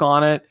great work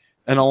on it,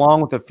 and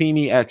along with the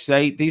FIMI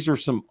X8, these are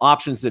some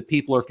options that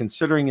people are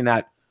considering in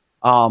that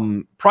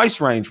price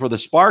range where the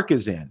Spark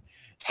is in.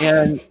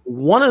 And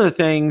one of the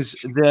things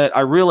that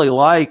I really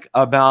like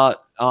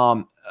about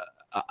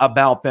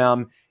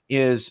them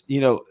is,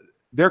 you know,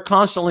 they're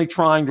constantly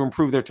trying to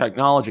improve their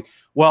technology.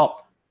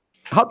 Well,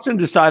 Hubsan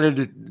decided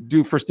to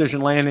do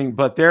precision landing,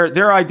 but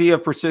their idea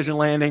of precision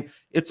landing,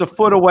 it's a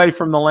foot away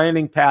from the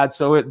landing pad,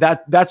 so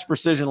that's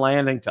precision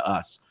landing to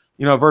us,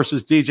 you know,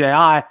 versus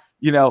DJI,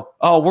 you know,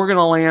 oh, we're going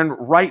to land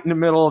right in the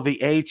middle of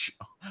the H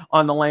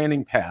on the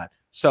landing pad.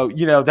 So,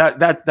 you know,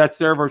 that's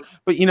their version.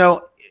 But, you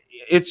know,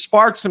 it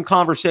sparked some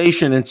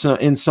conversation and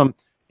some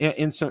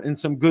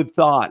good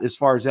thought as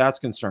far as that's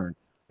concerned,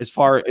 as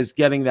far as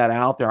getting that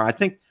out there. I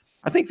think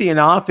the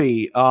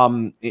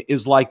Anafi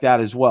is like that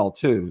as well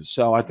too.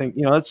 So I think,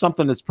 you know, that's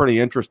something that's pretty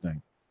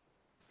interesting.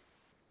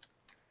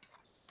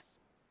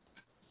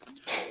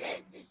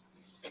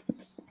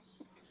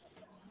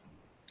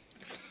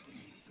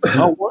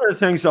 One of the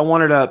things I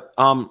wanted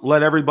to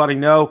let everybody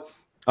know,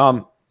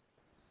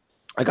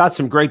 I got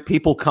some great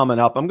people coming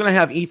up. I'm going to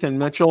have Ethan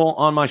Mitchell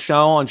on my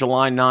show on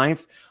July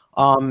 9th.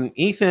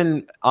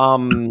 Ethan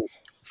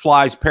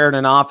flies paired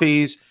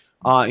Anafis.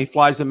 He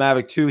flies the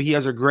Mavic 2. He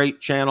has a great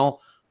channel.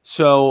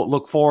 So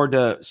look forward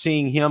to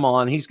seeing him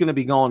on. He's going to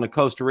be going to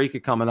Costa Rica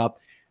coming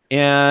up.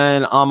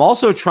 And I'm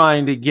also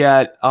trying to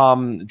get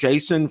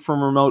Jason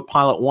from Remote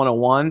Pilot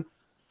 101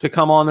 to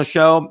come on the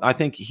show. I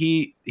think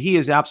he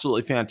is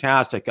absolutely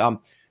fantastic.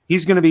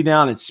 He's going to be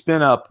down at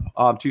Spin Up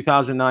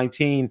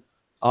 2019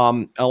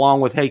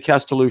 along with Hay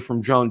Kestelou from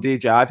Drone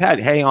DJ. I've had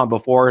Hay on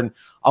before, and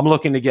I'm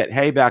looking to get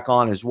Hay back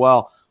on as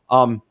well.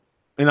 And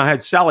I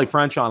had Sally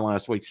French on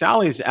last week.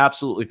 Sally is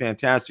absolutely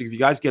fantastic. If you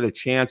guys get a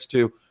chance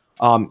to,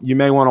 you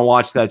may want to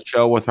watch that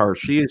show with her.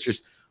 She is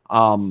just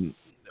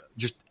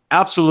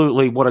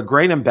absolutely what a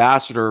great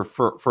ambassador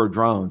for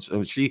drones.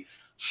 She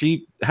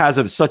she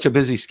has such a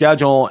busy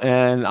schedule,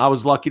 and I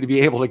was lucky to be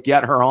able to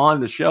get her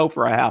on the show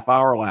for a half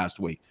hour last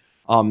week.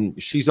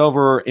 She's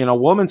over in a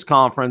women's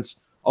conference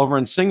over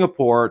in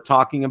Singapore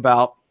talking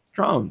about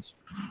drones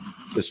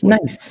this week.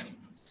 Nice.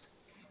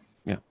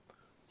 Yeah.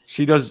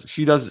 She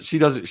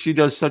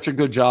does such a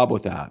good job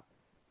with that.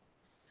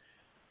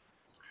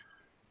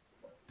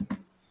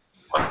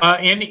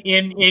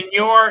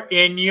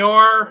 In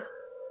your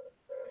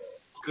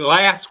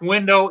glass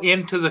window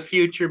into the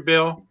future,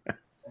 Bill,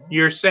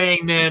 you're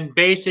saying then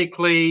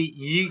basically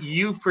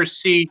you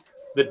foresee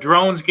the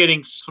drones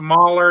getting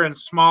smaller and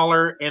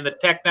smaller and the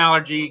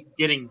technology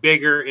getting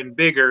bigger and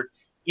bigger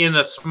in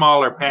the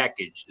smaller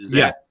package. Is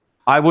that?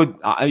 I would,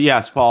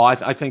 yes, Paul,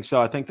 I think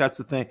so. I think that's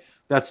the thing.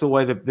 That's the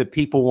way that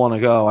people want to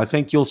go. I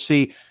think you'll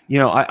see,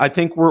 I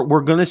think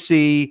we're going to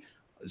see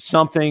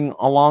something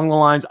along the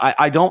lines.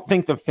 I don't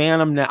think the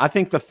Phantom now, I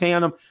think the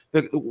Phantom,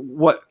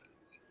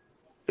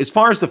 as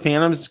far as the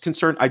Phantom is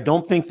concerned, I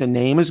don't think the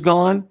name is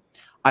gone.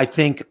 I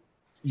think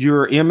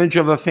your image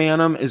of a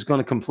Phantom is going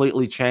to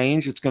completely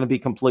change. It's going to be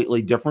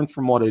completely different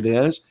from what it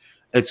is.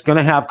 It's going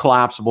to have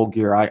collapsible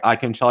gear. I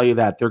can tell you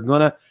that. They're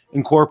going to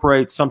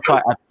incorporate some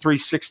type of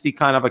 360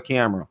 kind of a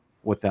camera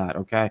with that.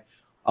 Okay.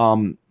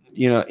 And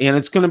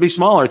it's going to be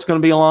smaller. It's going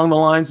to be along the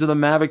lines of the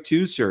Mavic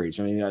 2 series.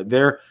 I mean,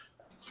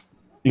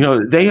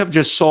 they have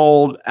just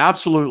sold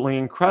absolutely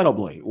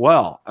incredibly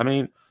well. I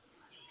mean,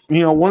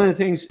 one of the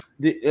things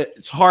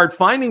it's hard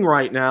finding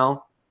right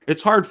now,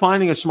 it's hard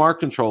finding a smart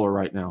controller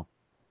right now.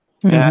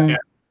 And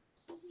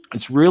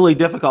it's really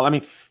difficult. I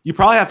mean, you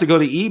probably have to go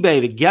to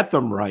eBay to get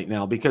them right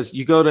now, because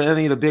you go to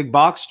any of the big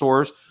box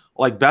stores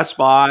like Best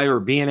Buy or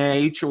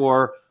B&H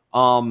or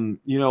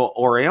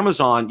or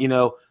Amazon,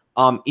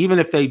 even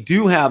if they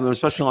do have them,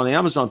 especially on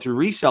Amazon through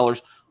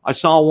resellers. I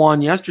saw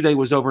one yesterday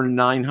was over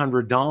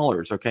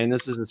 $900. Okay, and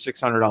this is a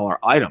 $600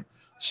 item.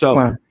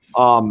 So,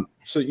 Wow.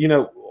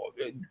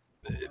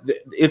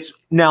 it's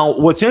now.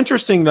 What's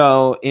interesting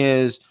though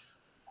is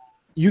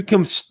you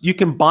can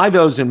buy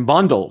those in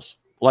bundles.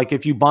 Like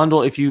if you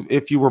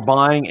were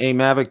buying a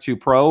Mavic 2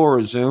 Pro or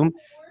a Zoom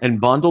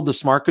and bundled the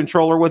smart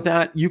controller with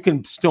that, you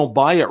can still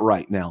buy it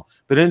right now.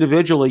 But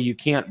individually, you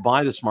can't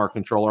buy the smart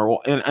controller.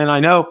 And I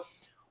know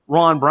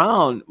Ron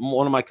Brown,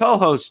 one of my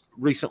co-hosts,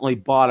 recently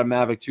bought a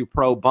Mavic 2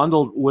 Pro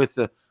bundled with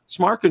the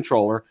smart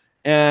controller,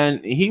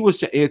 and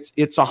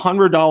it's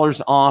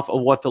 $100 off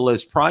of what the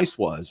list price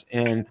was,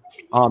 and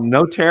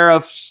no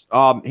tariffs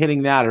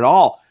hitting that at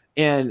all.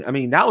 And I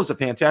mean, that was a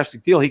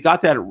fantastic deal. He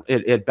got that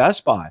at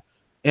Best Buy,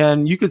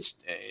 and you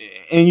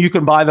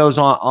can buy those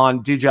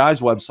on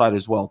DJI's website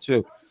as well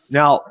too.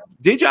 Now,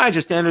 DJI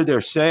just entered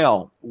their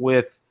sale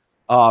with,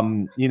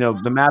 the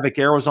Mavic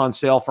Air was on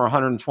sale for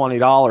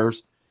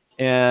 $120,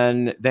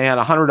 and they had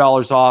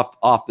 $100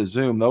 off the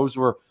Zoom. Those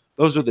are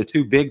the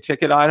two big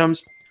ticket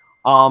items.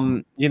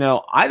 I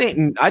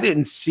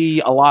didn't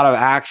see a lot of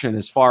action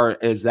as far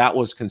as that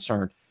was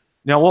concerned.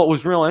 Now, what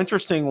was real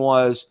interesting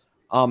was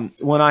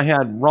when I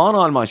had Ron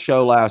on my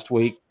show last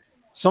week,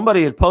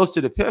 somebody had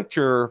posted a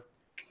picture.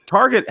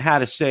 Target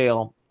had a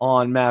sale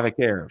on Mavic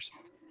Airs,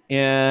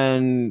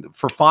 and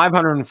for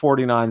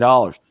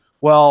 $549.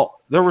 Well,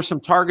 there were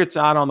some Targets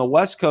out on the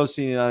West Coast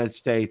of the United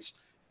States,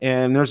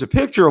 and there's a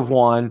picture of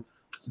one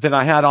that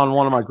I had on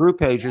one of my group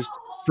pages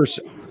for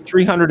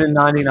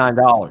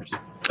 $399.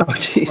 Oh,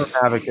 jeez. For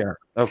Mavic Air.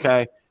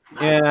 Okay.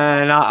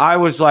 And I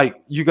was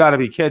like, you got to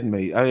be kidding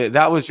me.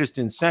 That was just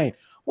insane.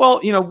 Well,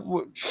 we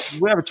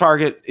have a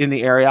Target in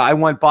the area. I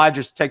went by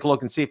just to take a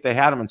look and see if they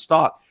had them in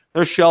stock.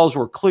 Their shelves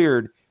were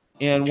cleared.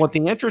 And what the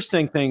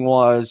interesting thing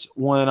was,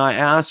 when I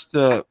asked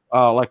the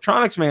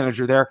electronics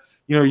manager there,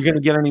 you're going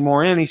to get any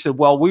more in? He said,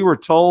 well, we were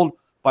told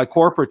by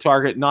corporate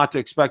Target not to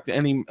expect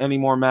any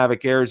more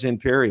Mavic Airs in,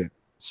 period.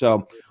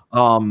 So,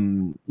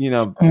 kind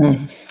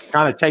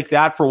of take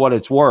that for what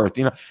it's worth,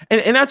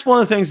 and that's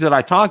one of the things that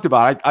I talked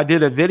about. I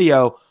did a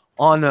video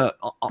on the,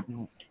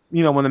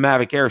 when the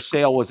Mavic Air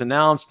sale was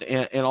announced,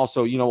 and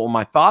also, what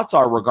my thoughts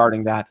are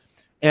regarding that.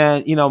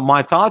 And,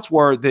 my thoughts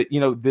were that,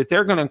 that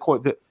they're going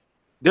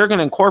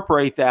to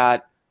incorporate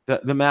that, the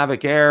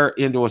Mavic Air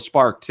into a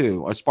Spark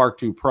 2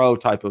 Pro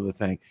type of a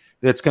thing.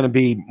 That's going to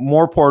be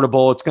more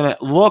portable. It's going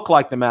to look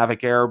like the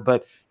Mavic Air,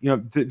 but,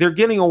 they're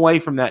getting away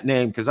from that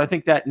name, because I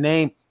think that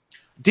name,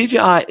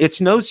 DJI, it's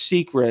no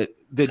secret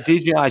that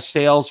DJI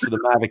sales for the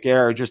Mavic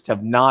Air just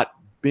have not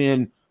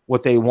been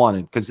what they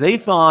wanted, because they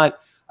thought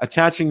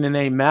attaching the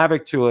name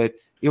Mavic to it,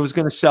 it was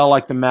going to sell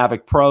like the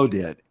Mavic Pro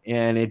did,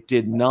 and it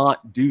did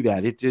not do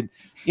that. It did,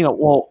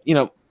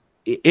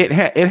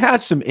 it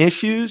has some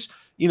issues,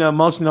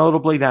 most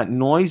notably that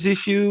noise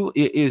issue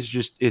it's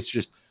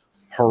just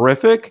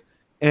horrific,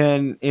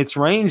 and its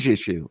range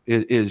issue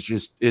is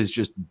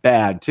just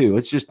bad too.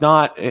 It's just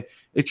not.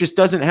 It just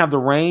doesn't have the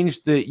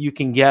range that you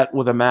can get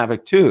with a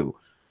Mavic 2.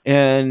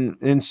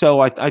 And so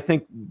I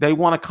think they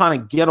want to kind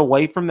of get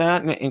away from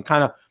that and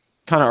kind of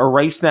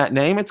erase that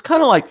name. It's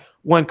kind of like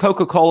when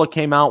Coca-Cola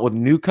came out with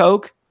New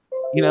Coke,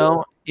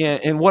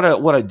 and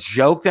what a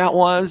joke that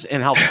was,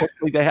 and how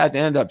quickly they had to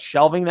end up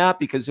shelving that,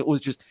 because it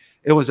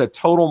was a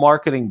total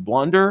marketing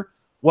blunder.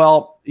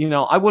 Well,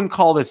 I wouldn't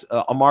call this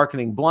a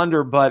marketing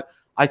blunder, but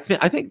I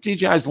think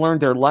DJI's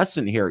learned their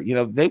lesson here.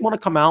 They want to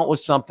come out with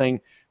something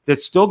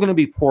that's still going to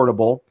be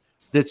portable,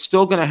 that's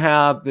still going to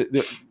have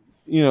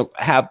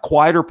have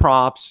quieter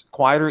props,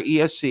 quieter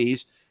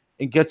ESCs,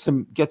 and get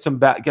some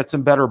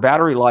better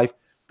battery life,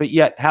 but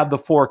yet have the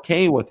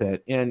 4K with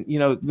it. And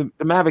the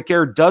Mavic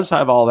Air does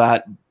have all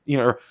that,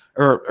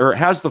 or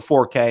has the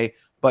 4K,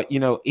 but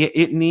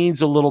it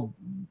needs a little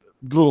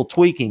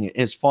tweaking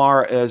as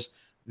far as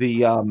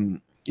the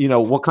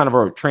what kind of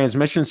a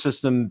transmission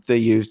system they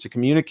use to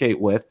communicate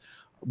with,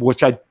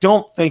 which I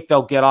don't think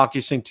they'll get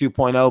OcuSync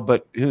 2.0,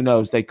 but who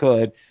knows, they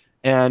could.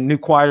 And new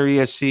quieter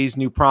ESCs,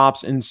 new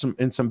props, and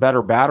some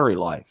better battery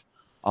life.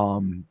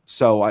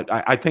 So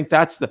I think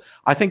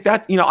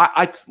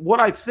what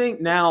I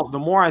think now, the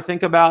more I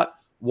think about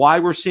why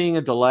we're seeing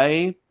a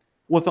delay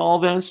with all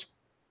this,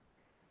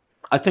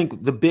 I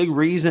think the big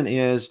reason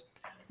is,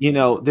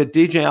 that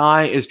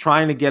DJI is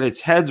trying to get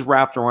its heads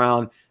wrapped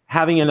around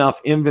having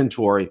enough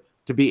inventory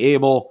to be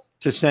able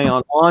to say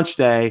on launch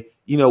day,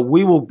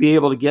 we will be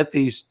able to get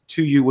these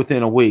to you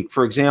within a week.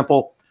 For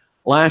example,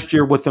 last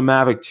year with the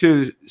Mavic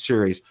 2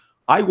 series,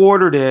 I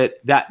ordered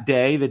it that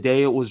day, the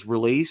day it was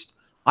released.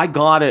 I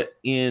got it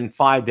in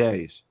 5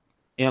 days.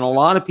 And a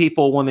lot of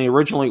people, when they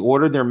originally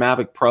ordered their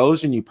Mavic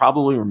Pros, and you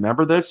probably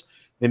remember this,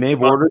 they may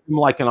have ordered them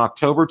like in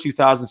October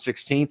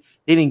 2016.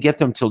 They didn't get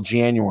them till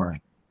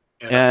January.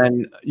 Yeah.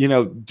 And,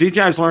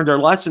 DJI's learned their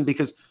lesson,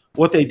 because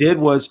what they did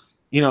was,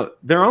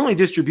 their only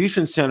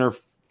distribution center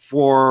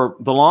for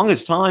the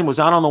longest time was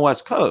out on the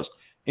West Coast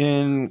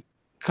in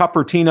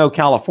Cupertino,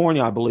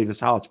 California, I believe is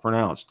how it's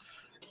pronounced.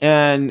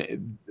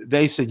 And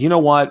they said, you know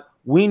what,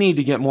 we need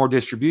to get more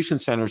distribution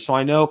centers. So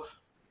I know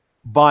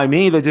by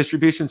me, the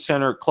distribution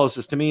center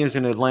closest to me is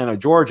in Atlanta,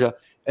 Georgia.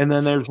 And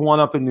then there's one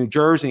up in New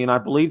Jersey. And I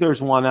believe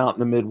there's one out in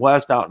the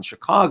Midwest, out in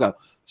Chicago.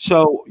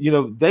 So,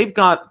 they've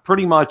got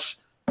pretty much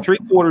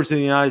 3/4 of the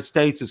United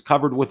States is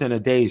covered within a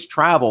day's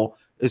travel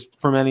is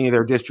from any of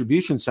their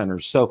distribution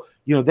centers. So,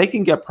 they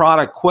can get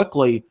product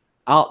quickly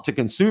out to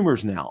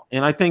consumers now.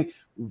 And I think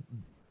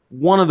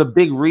one of the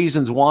big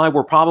reasons why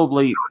we're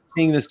probably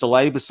seeing this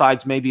delay,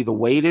 besides maybe the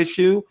weight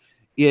issue,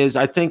 is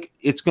I think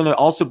it's going to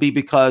also be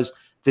because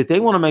that they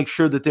want to make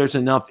sure that there's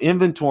enough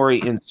inventory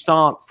in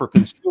stock for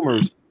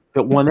consumers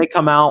that when they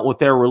come out with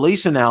their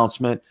release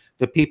announcement,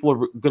 that people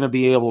are going to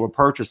be able to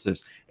purchase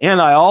this.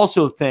 And I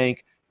also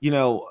think,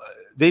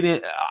 they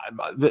didn't.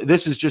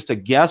 This is just a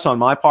guess on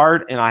my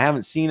part, and I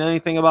haven't seen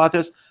anything about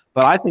this,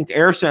 but I think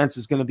AirSense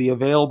is going to be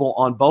available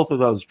on both of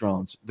those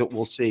drones that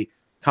we'll see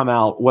come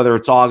out, whether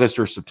it's August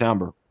or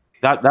September.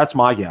 That's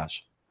my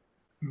guess.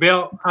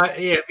 Bill,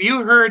 have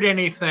you heard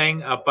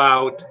anything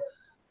about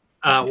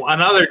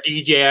another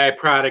DJI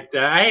product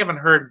that I haven't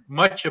heard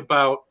much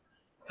about?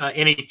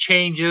 Any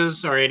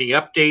changes or any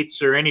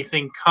updates or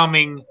anything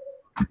coming?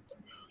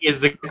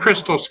 Is the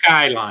Crystal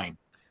Skyline?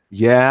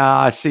 Yeah,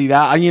 I see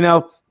that.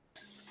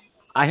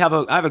 I have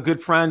a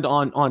good friend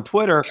on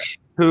Twitter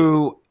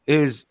who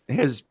has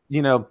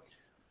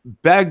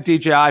begged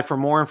DJI for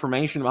more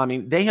information. I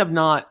mean, they have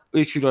not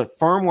issued a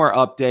firmware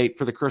update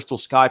for the Crystal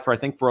Sky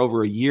for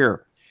over a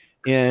year,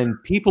 and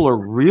people are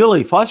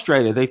really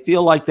frustrated. They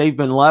feel like they've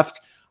been left,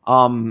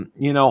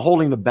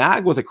 holding the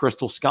bag with the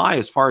Crystal Sky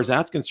as far as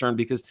that's concerned,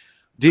 because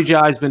DJI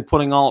has been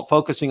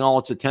focusing all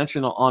its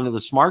attention onto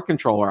the smart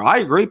controller. I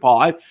agree,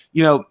 Paul.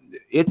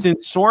 It's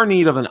in sore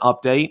need of an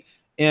update,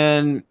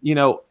 and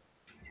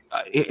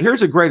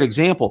here's a great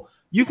example.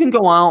 You can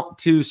go out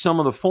to some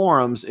of the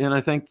forums, and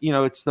I think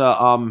it's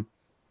the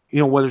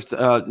whether it's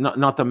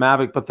not the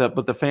Mavic,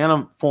 but the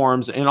Phantom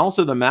forums, and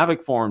also the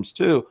Mavic forums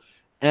too,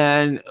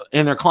 and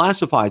their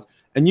classifieds.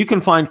 And you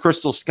can find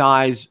Crystal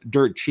Skies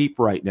dirt cheap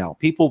right now.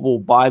 People will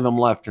buy them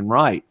left and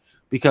right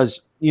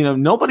because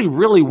nobody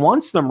really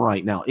wants them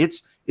right now.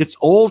 It's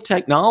old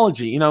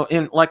technology,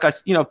 and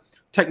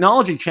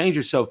technology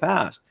changes so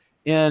fast,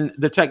 and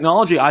the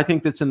technology I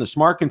think that's in the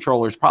smart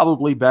controller is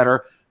probably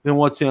better than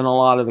what's in a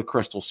lot of the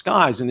Crystal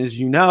Skies. And as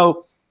you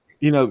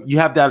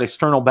have that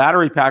external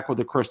battery pack with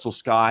the Crystal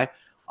Sky.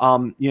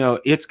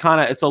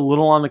 It's a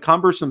little on the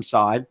cumbersome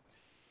side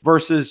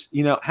versus,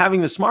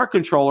 having the smart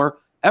controller.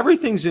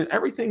 Everything's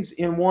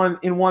in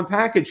one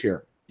package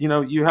here.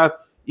 You have,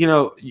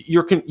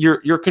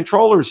 your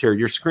controllers here,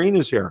 your screen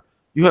is here.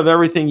 You have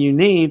everything you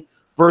need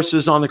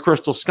versus on the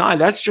Crystal Sky,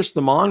 that's just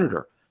the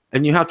monitor.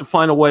 And you have to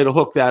find a way to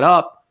hook that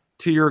up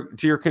to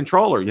your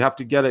controller. You have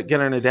to get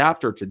an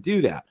adapter to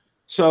do that.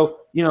 So,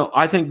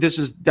 I think this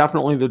is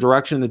definitely the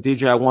direction that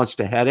DJI wants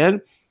to head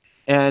in.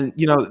 And,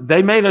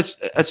 they made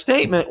a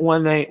statement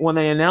when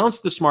they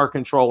announced the smart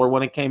controller,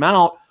 when it came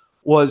out,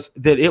 was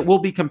that it will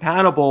be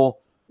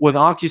compatible with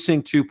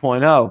OcuSync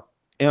 2.0.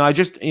 And I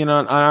just,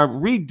 I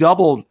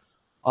redoubled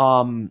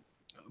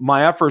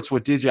my efforts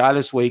with DJI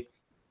this week.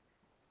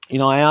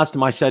 I asked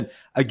them, I said,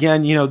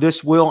 again,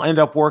 this will end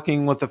up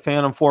working with the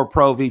Phantom 4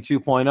 Pro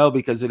V2.0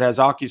 because it has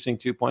OcuSync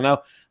 2.0.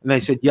 And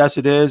they said, yes,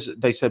 it is.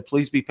 They said,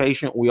 please be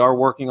patient. We are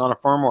working on a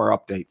firmware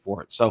update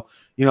for it. So,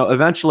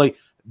 eventually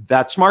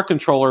that smart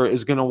controller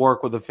is going to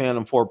work with the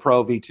Phantom 4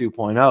 Pro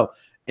V2.0.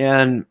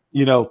 And,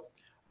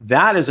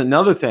 that is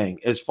another thing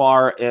as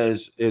far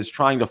as is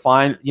trying to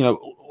find,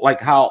 like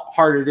how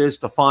hard it is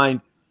to find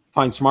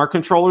smart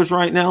controllers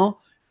right now.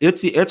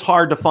 It's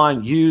hard to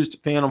find used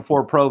Phantom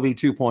 4 Pro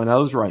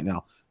V2.0s right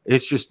now.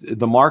 It's just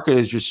the market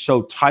is just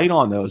so tight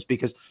on those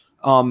because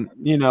when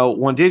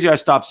DJI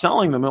stopped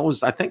selling them, it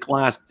was I think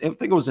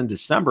it was in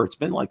December. It's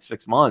been like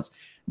 6 months.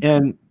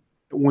 And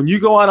when you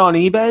go out on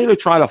eBay to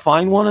try to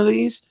find one of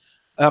these,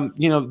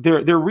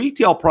 their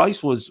retail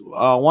price was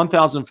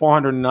 $1,499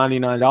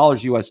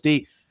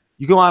 USD.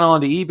 You go out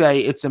onto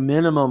eBay, it's a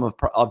minimum of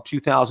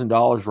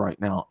 $2,000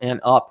 right now and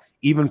up,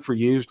 even for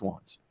used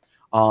ones.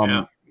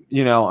 I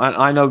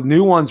know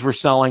new ones were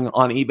selling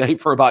on eBay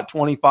for about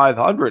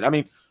 $2,500. I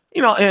mean,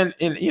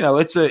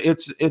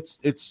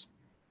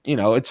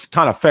 it's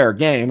kind of fair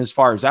game as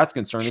far as that's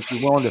concerned. If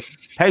you're willing to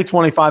pay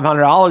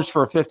 $2,500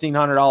 for a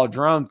 $1,500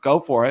 drone, go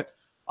for it.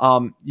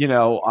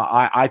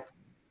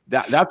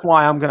 That's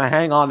why I'm going to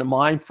hang on to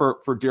mine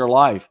for dear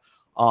life.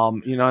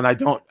 And I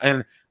don't,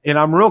 and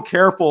I'm real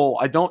careful.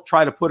 I don't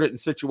try to put it in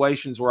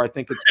situations where I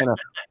think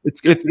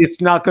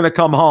it's not going to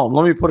come home.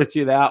 Let me put it to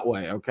you that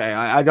way. Okay.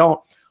 I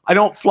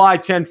don't fly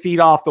 10 feet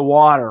off the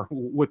water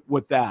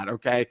with that.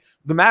 Okay.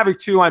 The Mavic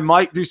 2, I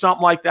might do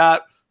something like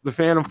that. The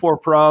Phantom 4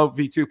 Pro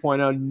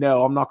V2.0,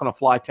 no, I'm not going to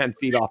fly 10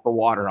 feet off the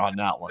water on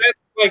that one.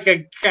 That's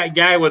like a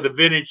guy with a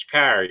vintage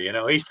car,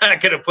 he's not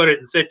going to put it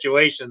in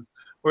situations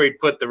where he'd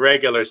put the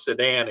regular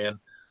sedan in.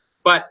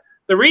 But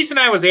the reason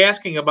I was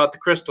asking about the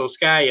Crystal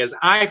Sky is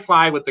I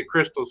fly with the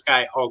Crystal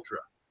Sky Ultra.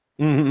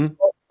 Mm-hmm.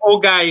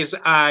 Old guy's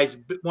eyes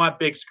want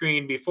big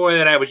screen. Before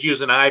that, I was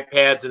using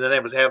iPads, and then I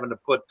was having to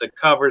put the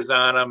covers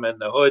on them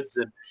and the hoods.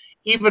 And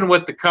even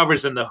with the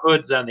covers and the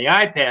hoods on the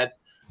iPads,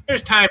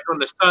 there's times when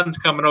the sun's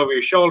coming over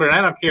your shoulder, and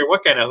I don't care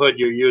what kind of hood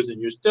you're using,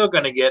 you're still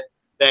going to get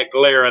that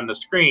glare on the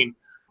screen,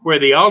 where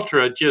the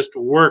Ultra just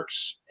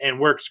works and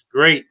works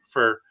great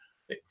for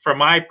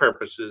my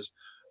purposes.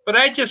 But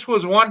I just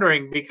was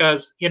wondering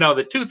because,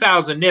 the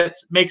 2000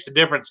 nits makes a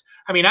difference.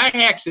 I mean, I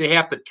actually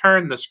have to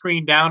turn the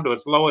screen down to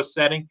its lowest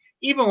setting,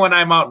 even when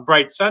I'm out in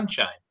bright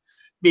sunshine,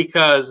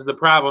 because the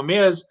problem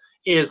is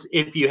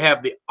if you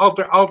have the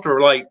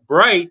ultra light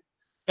bright,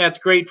 that's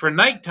great for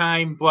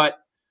nighttime, but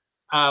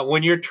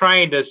when you're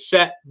trying to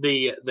set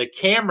the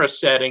camera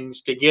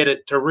settings to get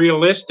it to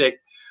realistic,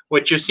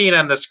 what you're seeing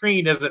on the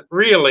screen isn't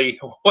really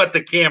what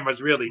the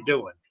camera's really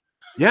doing.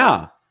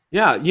 Yeah.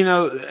 Yeah.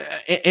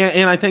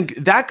 And I think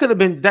that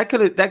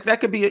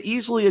could be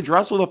easily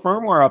addressed with a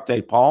firmware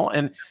update, Paul.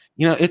 And,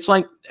 it's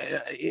like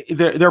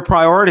their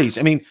priorities.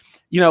 I mean,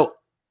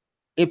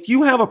 if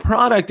you have a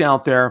product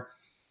out there,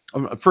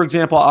 for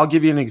example, I'll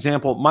give you an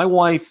example. My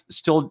wife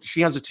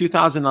she has a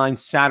 2009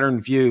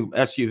 Saturn Vue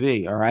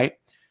SUV. All right.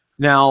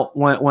 Now,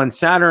 when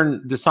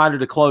Saturn decided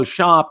to close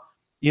shop,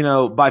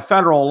 by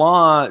federal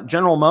law,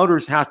 General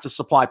Motors has to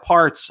supply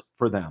parts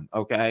for them.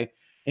 Okay.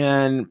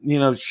 And,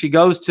 she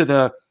goes to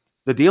the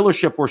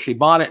dealership where she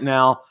bought it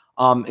now.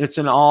 It's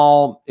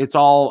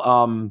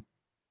all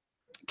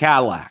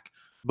Cadillac,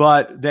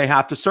 but they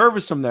have to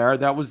service them there.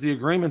 That was the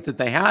agreement that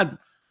they had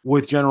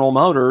with General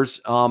Motors.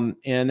 And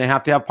they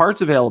have to have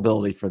parts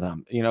availability for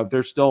them. If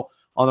they're still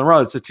on the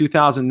road. It's a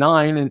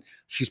 2009, and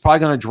she's probably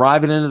going to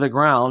drive it into the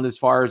ground. As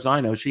far as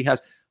I know, she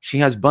has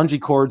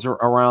bungee cords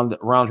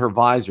around her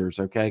visors.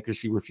 Okay. Because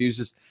she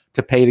refuses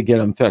to pay to get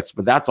them fixed,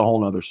 but that's a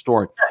whole nother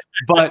story.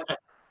 But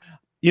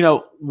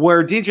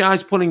where DJI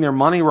is putting their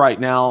money right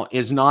now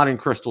is not in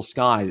Crystal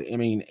Sky. I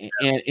mean,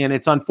 and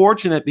it's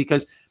unfortunate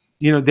because,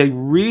 they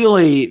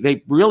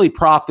really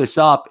prop this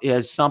up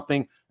as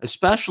something,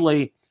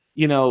 especially,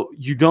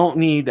 you don't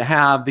need to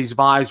have these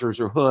visors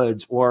or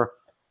hoods or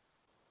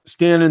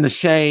stand in the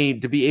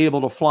shade to be able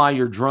to fly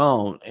your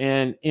drone.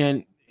 And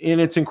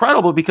it's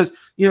incredible because,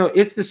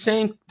 it's the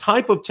same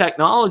type of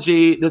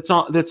technology that's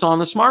on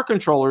the smart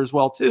controller as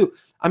well, too.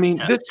 I mean,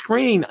 yeah. This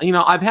screen,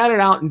 I've had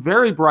it out in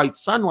very bright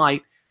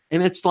sunlight,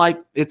 and it's like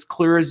it's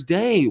clear as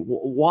day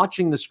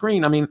watching the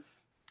screen. I mean,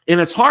 and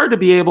it's hard to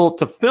be able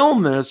to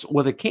film this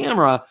with a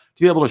camera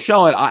to be able to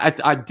show it.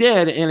 I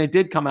did, and it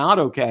did come out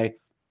okay.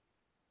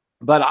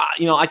 But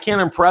I can't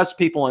impress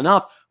people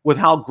enough with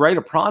how great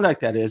a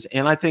product that is.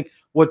 And I think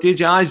what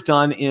DJI's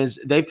done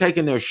is they've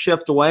taken their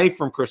shift away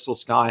from Crystal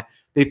Sky.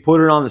 They put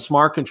it on the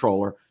smart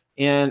controller,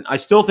 and I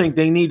still think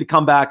they need to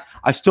come back.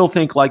 I still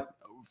think, like,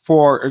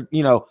 for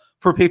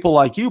people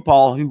like you,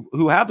 Paul,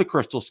 who have the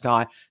Crystal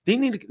Sky, they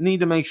need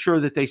to make sure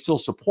that they still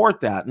support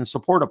that and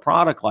support a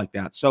product like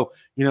that. So,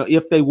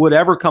 if they would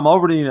ever come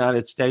over to the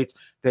United States,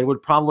 they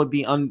would probably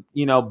be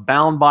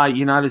bound by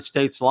United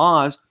States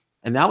laws,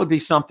 and that would be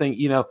something,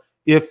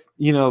 if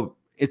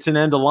it's an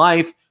end of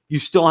life, you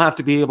still have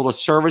to be able to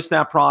service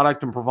that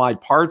product and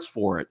provide parts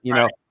for it,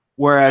 right.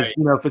 Whereas,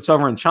 if it's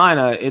over in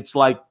China, it's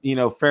like,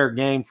 fair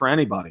game for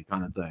anybody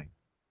kind of thing.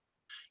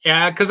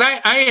 Yeah, because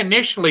I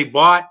initially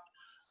bought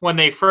when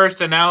they first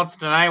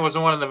announced, and I was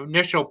one of the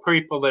initial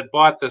people that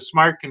bought the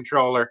smart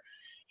controller.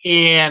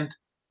 And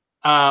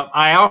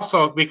I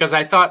also, because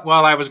I thought,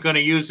 well, I was going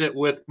to use it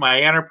with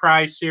my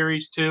Enterprise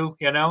Series 2,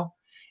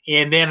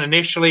 And then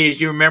initially,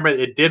 as you remember,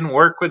 it didn't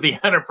work with the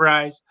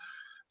Enterprise.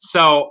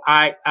 So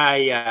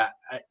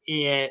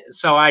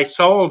so I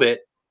sold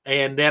it,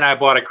 and then I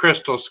bought a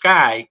Crystal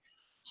Sky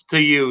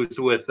to use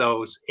with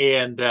those.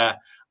 And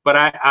but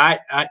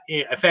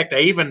in fact, I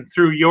even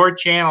through your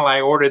channel,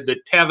 I ordered the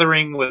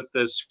tethering with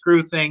the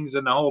screw things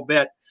and the whole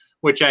bit,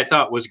 which I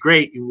thought was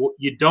great.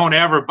 You don't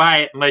ever buy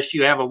it unless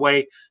you have a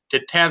way to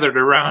tether it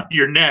around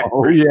your neck.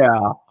 Oh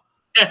yeah.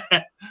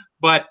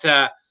 But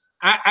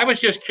I was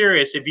just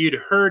curious if you'd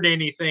heard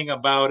anything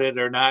about it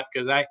or not,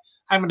 because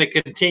I'm going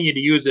to continue to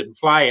use it and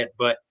fly it.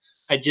 But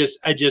I just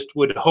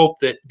would hope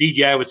that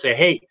DJI would say,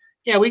 hey,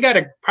 yeah, we got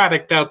a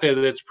product out there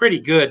that's pretty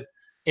good,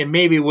 and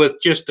maybe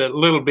with just a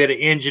little bit of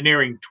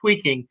engineering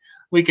tweaking,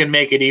 we can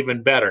make it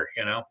even better.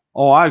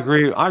 Oh, I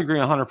agree. I agree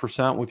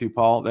 100% with you,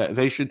 Paul. That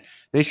they should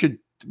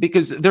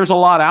because there's a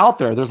lot out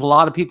there. There's a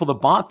lot of people that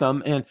bought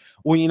them, and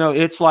well,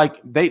 it's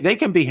like they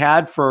can be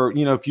had for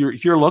if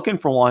you're looking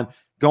for one,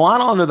 go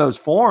on onto those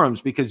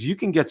forums because you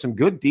can get some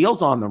good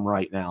deals on them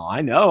right now.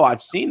 I know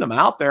I've seen them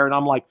out there, and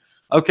I'm like,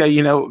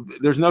 okay,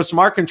 there's no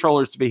smart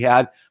controllers to be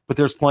had, but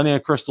there's plenty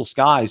of Crystal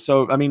Skies.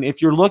 So I mean,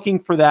 if you're looking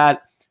for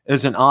that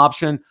as an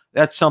option,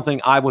 that's something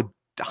I would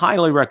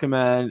highly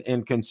recommend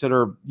and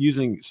consider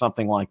using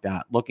something like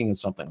that, looking at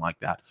something like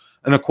that.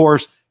 And of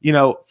course,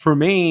 for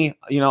me,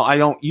 I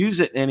don't use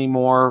it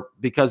anymore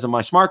because of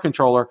my smart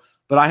controller,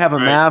 but I have a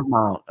MAV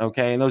mount.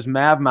 Okay. And those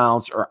MAV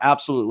mounts are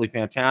absolutely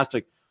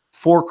fantastic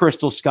for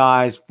Crystal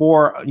Skies,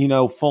 for,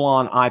 full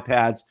on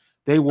iPads.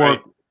 They work,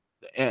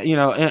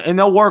 and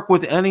they'll work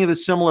with any of the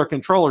similar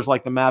controllers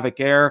like the Mavic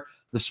Air,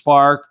 the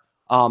Spark,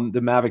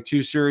 the Mavic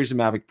 2 series, the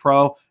Mavic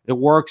Pro. It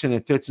works and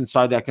it fits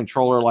inside that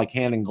controller like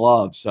hand in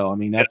glove. So, I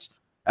mean, that's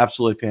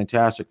absolutely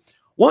fantastic.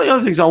 One of the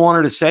other things I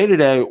wanted to say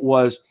today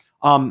was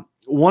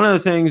one of the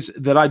things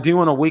that I do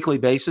on a weekly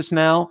basis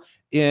now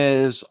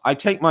is I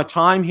take my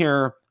time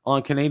here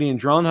on Canadian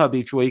Drone Hub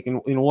each week.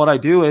 And what I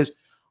do is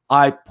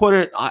I put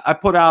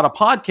out a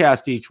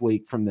podcast each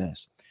week from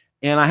this.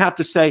 And I have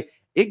to say,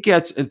 it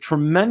gets a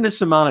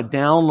tremendous amount of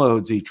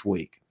downloads each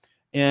week.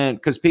 And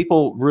because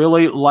people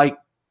really like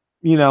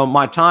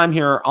my time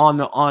here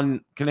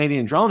on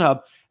Canadian Drone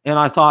Hub. And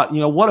I thought,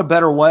 what a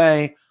better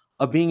way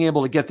of being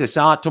able to get this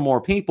out to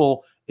more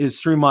people is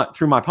through my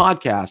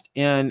podcast.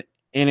 And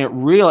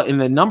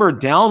the number of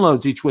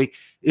downloads each week,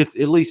 it's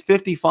at least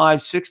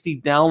 55,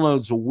 60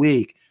 downloads a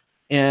week.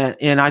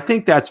 And I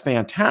think that's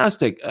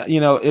fantastic.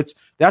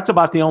 That's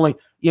about the only,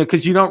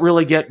 because you don't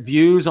really get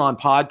views on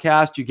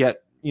podcasts. You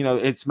get,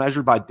 it's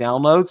measured by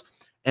downloads.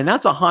 And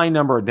that's a high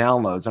number of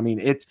downloads. I mean,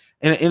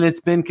 it's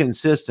been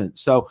consistent.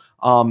 So,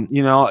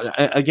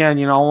 again,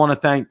 I want to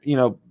thank,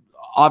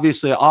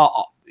 obviously,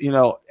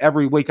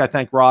 every week I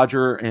thank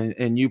Roger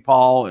and you,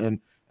 Paul, and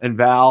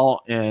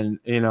Val, and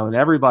and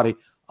everybody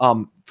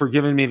for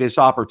giving me this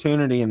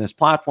opportunity and this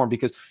platform,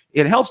 because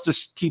it helps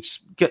to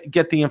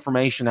get the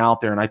information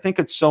out there. And I think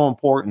it's so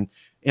important.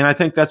 And I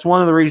think that's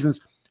one of the reasons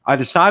I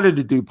decided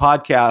to do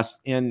podcasts.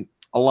 And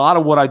a lot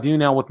of what I do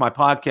now with my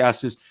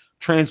podcast is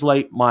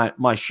translate my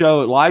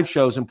live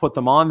shows and put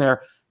them on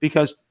there,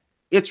 because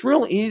it's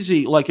real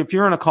easy. Like if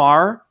you're in a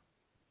car,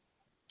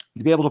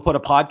 to be able to put a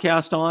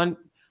podcast on,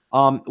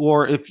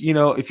 or if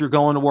you're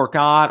going to work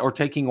out or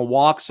taking a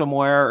walk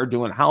somewhere or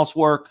doing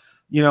housework,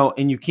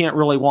 and you can't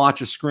really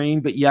watch a screen,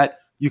 but yet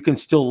you can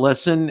still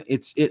listen.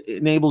 It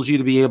enables you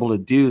to be able to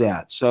do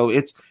that. So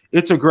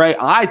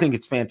I think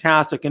it's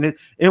fantastic. And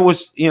it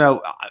was,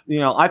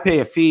 I pay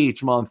a fee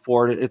each month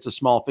for it. It's a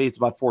small fee. It's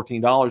about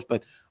 $14,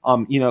 but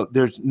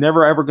there's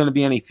never ever going to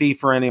be any fee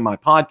for any of my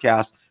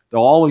podcasts.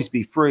 They'll always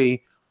be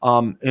free.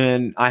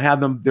 And I have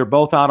them, they're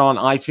both out on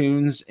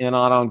iTunes and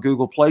out on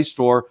Google Play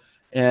Store,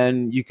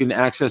 and you can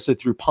access it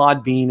through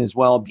Podbean as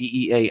well,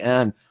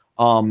 BEAN.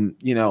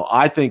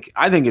 I think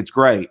it's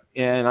great.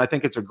 And I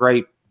think it's a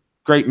great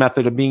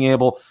method of being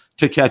able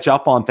to catch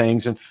up on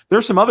things. And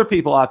there's some other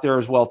people out there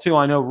as well too.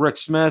 I know Rick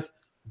Smith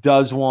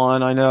does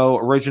one. I know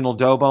Original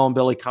Dobo and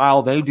Billy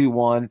Kyle, they do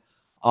one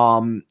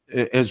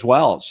as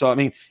well. So, I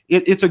mean,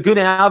 it's a good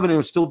avenue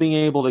of still being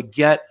able to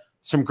get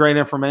some great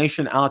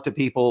information out to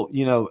people,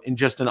 in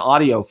just an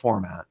audio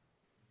format.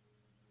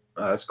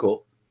 That's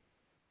cool.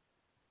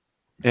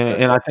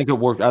 And I think it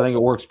worked. I think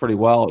it works pretty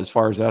well as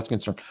far as that's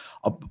concerned.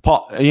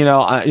 Paul,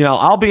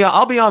 I'll be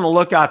on the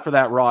lookout for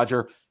that,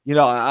 Roger.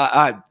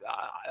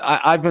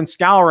 I've been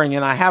scouring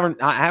and I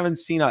haven't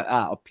seen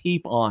a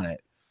peep on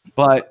it,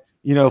 but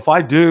if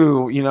I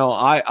do,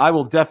 I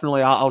will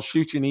definitely, I'll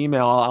shoot you an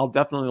email. I'll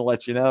definitely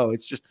let you know.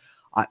 It's just,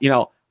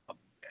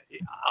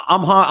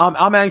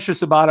 I'm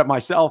anxious about it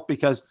myself,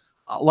 because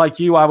like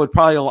you, we'd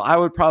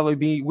probably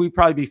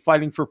be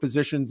fighting for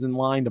positions in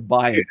line to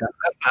buy it.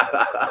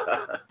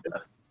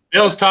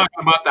 Bill's talking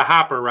about the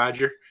hopper,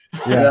 Roger.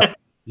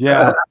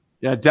 Yeah,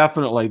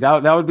 definitely.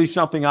 That would be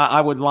something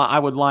I would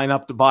line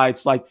up to buy.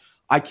 It's like,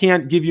 I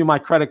can't give you my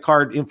credit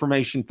card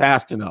information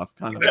fast enough,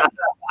 kind of,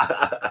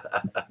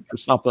 or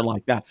something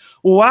like that.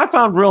 Well, what I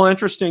found real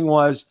interesting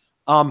was,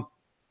 I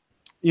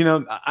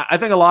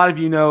think a lot of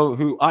you know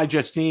who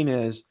iJustine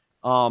is.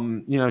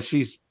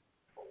 She's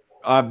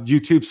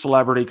YouTube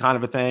celebrity kind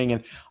of a thing.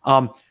 And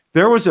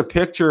there was a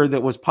picture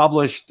that was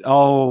published,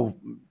 oh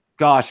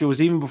gosh, it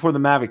was even before the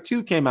Mavic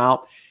 2 came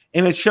out,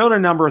 and it showed a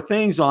number of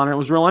things on it. It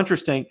was real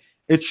interesting.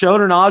 It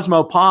showed an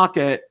Osmo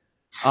Pocket,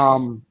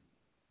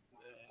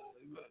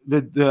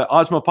 the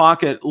Osmo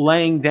Pocket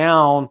laying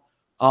down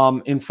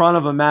in front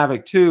of a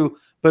Mavic 2,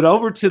 but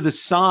over to the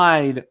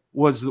side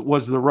was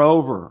the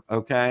Rover,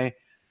 okay?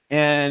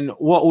 And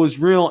what was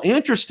real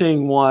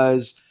interesting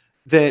was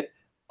that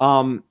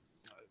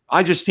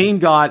iJustine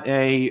got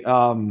a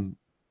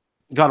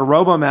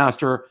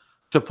RoboMaster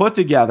to put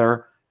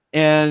together,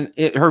 and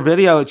her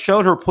video, it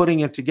showed her putting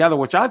it together,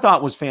 which I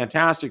thought was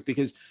fantastic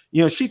because,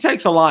 you know, she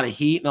takes a lot of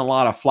heat and a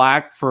lot of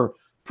flack for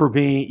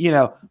being,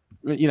 the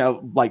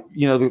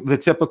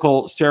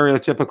typical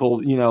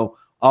stereotypical,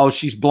 oh,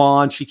 she's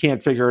blonde, she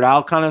can't figure it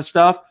out kind of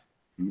stuff.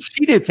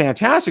 She did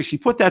fantastic. She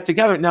put that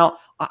together. Now,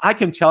 I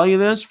can tell you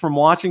this from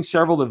watching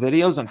several of the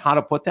videos on how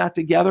to put that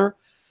together.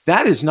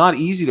 That is not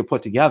easy to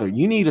put together.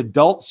 You need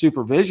adult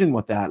supervision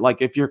with that.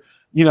 Like if you're,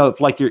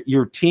 if like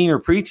your teen or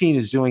preteen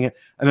is doing it,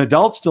 an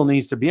adult still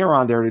needs to be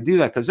around there to do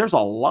that, because there's a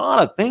lot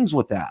of things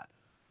with that,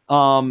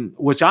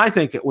 which I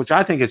think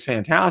is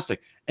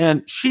fantastic.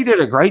 And she did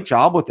a great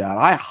job with that.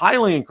 I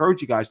highly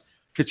encourage you guys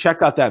to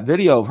check out that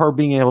video of her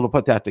being able to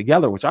put that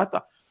together, which I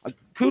thought,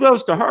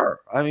 kudos to her.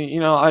 I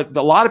mean, a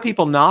lot of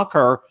people knock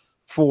her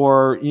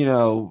for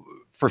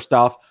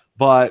stuff,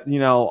 but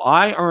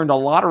I earned a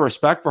lot of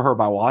respect for her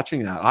by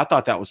watching that. I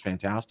thought that was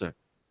fantastic.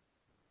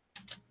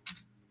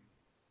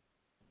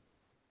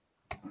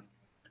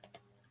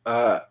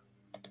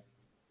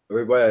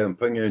 Everybody, I'm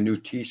putting in a new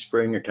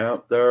Teespring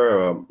account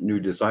there, new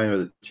design of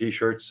the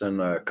t-shirts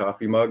and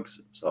coffee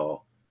mugs.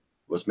 So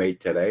it was made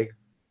today.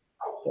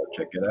 So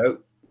check it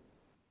out.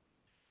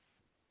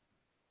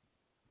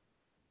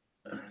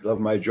 Love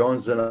My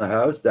Jones in the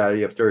house,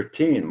 Daddy of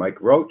 13.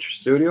 Mike Roach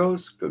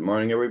Studios. Good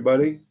morning,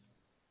 everybody.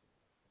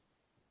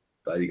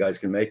 Glad you guys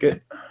can make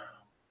it.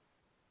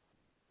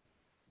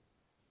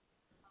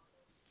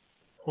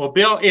 Well,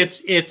 Bill,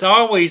 it's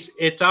always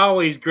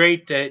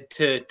great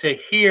to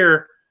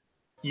hear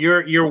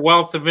your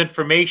wealth of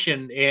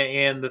information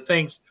and the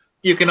things.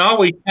 You can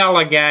always tell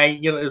a guy,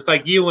 it's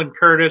like you and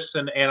Curtis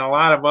and a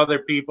lot of other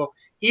people,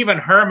 even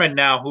Herman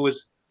now,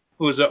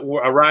 who's a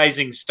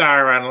rising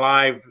star on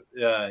live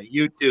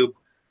YouTube,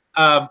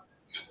 how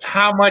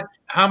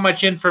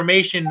much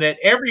information that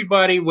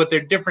everybody with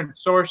their different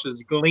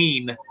sources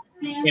glean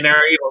and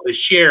are able to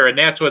share. And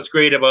that's what's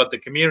great about the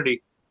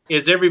community,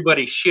 is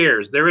everybody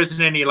shares. There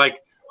isn't any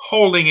like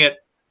holding it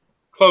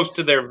close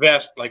to their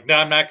vest, like, no,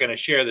 I'm not going to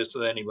share this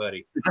with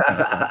anybody.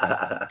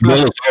 Bill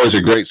is always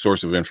a great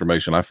source of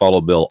information. I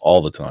follow Bill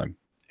all the time.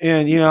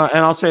 And, and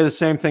I'll say the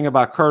same thing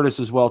about Curtis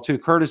as well, too.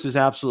 Curtis is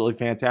absolutely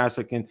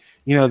fantastic. And,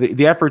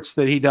 the efforts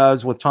that he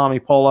does with Tommy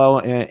Polo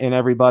and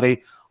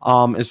everybody,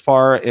 as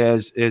far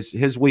as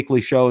his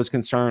weekly show is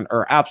concerned,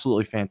 are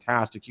absolutely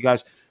fantastic. You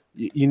guys,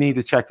 you need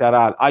to check that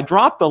out. I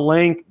dropped the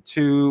link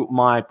to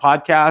my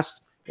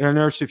podcast in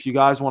there, so if you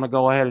guys want to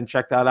go ahead and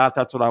check that out,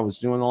 that's what I was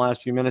doing the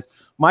last few minutes.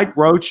 Mike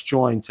Roach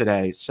joined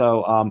today.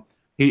 So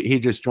he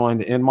just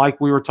joined. And Mike,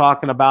 we were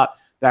talking about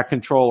that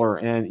controller,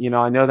 and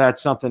I know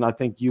that's something I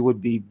think you would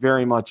be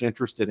very much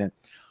interested in.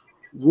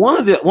 One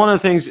of the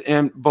things,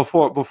 and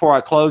before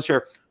I close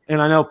here,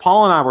 and I know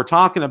Paul and I were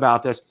talking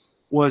about this,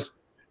 was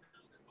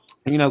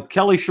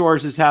Kelly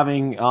Shores is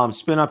having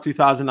Spin Up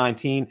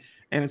 2019,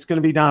 and it's going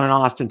to be down in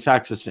Austin,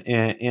 Texas,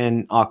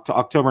 in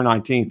October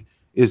 19th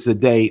is the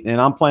date, and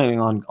I'm planning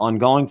on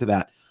going to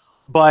that.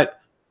 But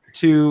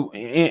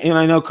and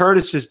I know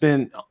Curtis has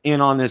been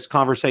in on this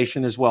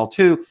conversation as well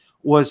too,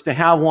 was to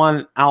have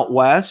one out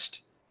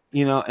west,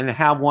 and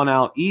have one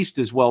out east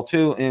as well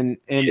too. And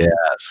yes,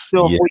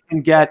 still, if we can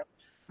get,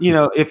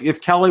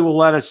 if Kelly will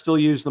let us still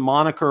use the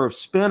moniker of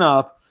Spin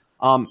Up,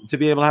 to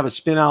be able to have a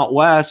spin out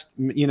west,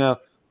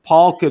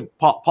 Paul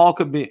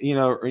could be,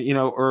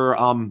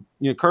 or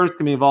Curtis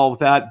can be involved with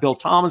that. Bill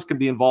Thomas can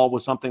be involved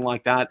with something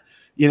like that,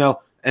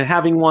 and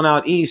having one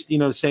out east,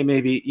 say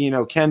maybe,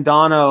 Ken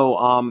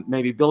Dono,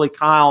 maybe Billy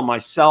Kyle,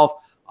 myself,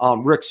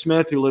 Rick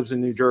Smith, who lives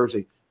in New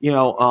Jersey,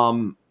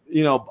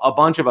 a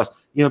bunch of us,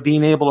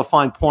 being able to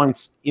find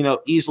points,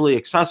 easily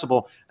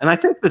accessible. And I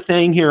think the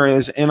thing here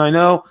is, and I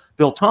know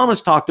Bill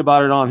Thomas talked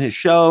about it on his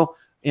show,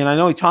 and I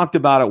know he talked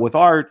about it with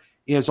Art,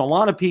 is a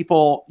lot of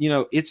people,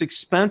 it's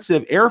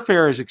expensive.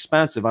 Airfare is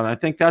expensive. And I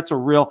think that's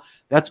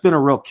been a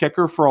real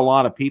kicker for a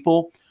lot of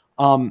people,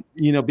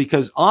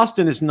 because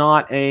Austin is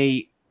not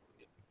a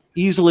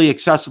easily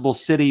accessible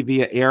city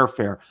via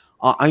airfare.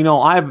 I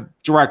know I have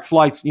direct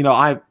flights,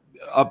 I have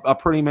a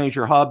pretty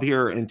major hub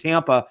here in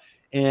Tampa,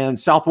 and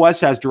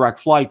Southwest has direct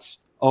flights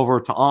over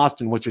to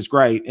Austin, which is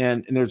great.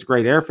 And there's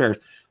great airfares.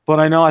 But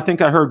I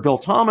think I heard Bill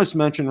Thomas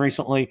mention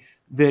recently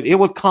that it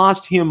would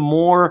cost him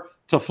more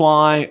to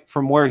fly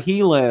from where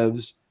he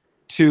lives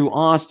to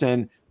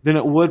Austin than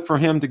it would for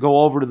him to go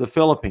over to the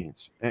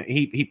Philippines.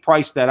 He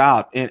priced that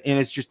out. And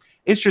it's just,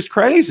 it's just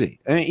crazy.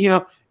 And, you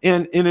know,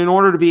 and in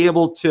order to be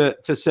able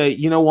to say,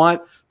 you know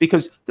what,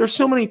 because there's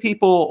so many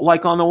people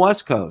like on the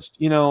West Coast,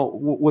 you know,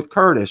 with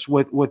Curtis,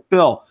 with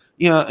Bill,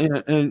 you know,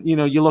 and you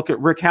know, you look at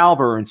Rick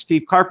Halber and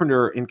Steve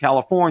Carpenter in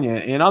California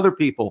and other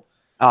people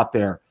out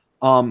there,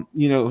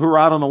 you know, who are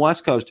out on the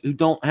West Coast who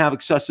don't have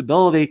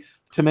accessibility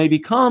to maybe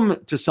come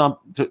to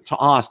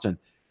Austin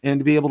and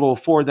to be able to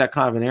afford that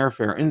kind of an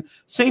airfare. And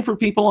same for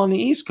people on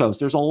the East Coast.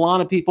 There's a lot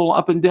of people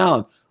up and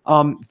down.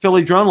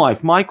 Philly Drone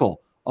Life,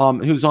 Michael,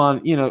 who's on,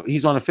 you know,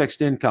 he's on a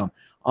fixed income.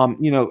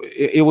 You know,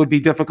 it would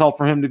be difficult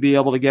for him to be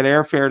able to get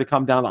airfare to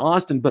come down to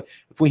Austin. But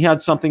if we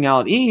had something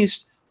out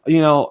east, you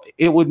know,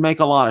 it would make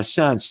a lot of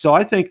sense. So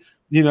I think,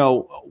 you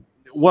know,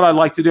 what I'd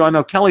like to do, I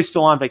know Kelly's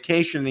still on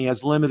vacation and he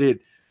has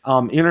limited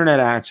internet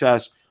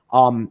access.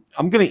 I'm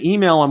going to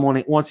email him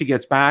once he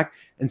gets back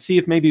and see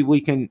if maybe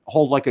we can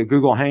hold like a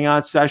Google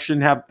Hangout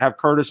session, have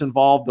Curtis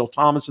involved, Bill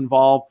Thomas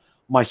involved,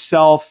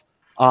 myself,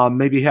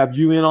 maybe have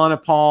you in on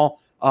it,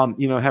 Paul,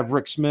 you know, have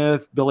Rick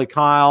Smith, Billy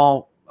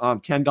Kyle,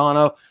 Ken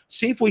Dono,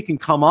 see if we can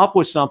come up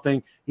with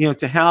something, you know,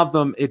 to have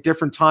them at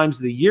different times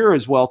of the year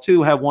as well,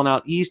 too, have one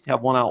out east,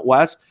 have one out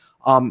west,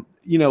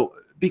 you know,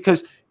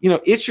 because, you know,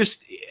 it's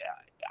just,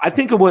 I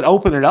think it would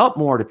open it up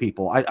more to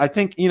people. I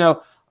think, you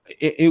know,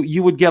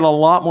 you would get a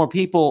lot more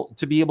people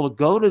to be able to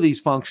go to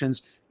these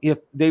functions if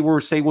they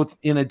were, say,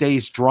 within a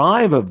day's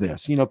drive of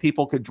this. You know,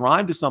 people could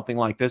drive to something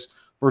like this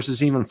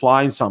versus even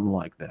flying something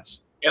like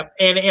this. Yep,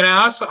 and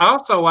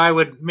also I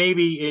would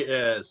maybe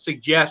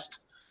suggest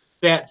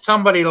that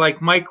somebody like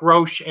Mike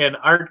Roche and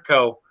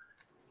Artco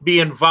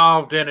be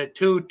involved in it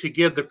too, to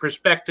give the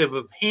perspective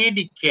of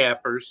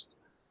handicappers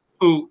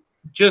who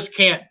just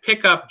can't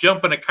pick up,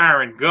 jump in a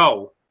car, and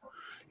go.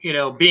 You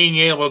know, being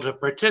able to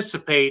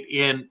participate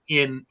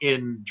in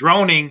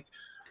droning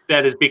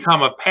that has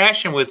become a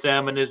passion with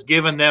them and has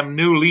given them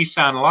new lease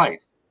on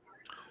life.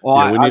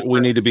 Well, yeah, we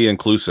need to be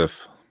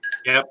inclusive.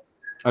 Yep.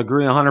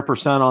 Agree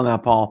 100% on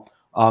that, Paul.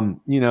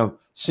 You know,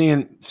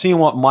 seeing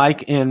what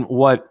Mike and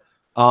what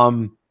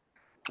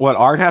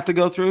Art have to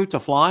go through to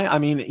fly. I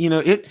mean, you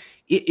know,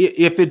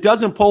 if it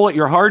doesn't pull at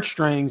your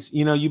heartstrings,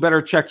 you know, you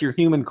better check your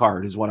human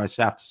card, is what I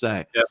have to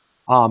say. Yep.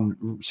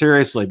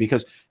 Seriously,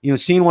 because, you know,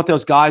 seeing what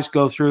those guys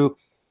go through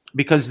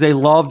because they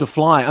love to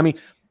fly. I mean,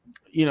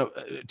 you know,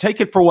 take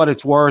it for what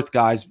it's worth,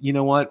 guys. You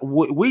know what?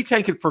 We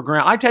take it for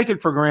granted. I take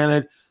it for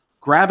granted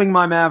grabbing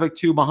my Mavic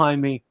 2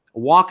 behind me,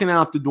 walking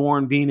out the door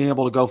and being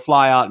able to go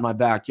fly out in my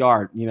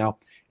backyard. You know,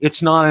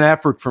 it's not an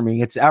effort for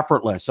me. It's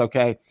effortless.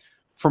 Okay.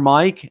 For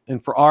Mike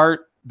and for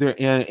Art there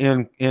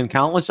and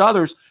countless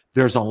others,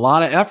 there's a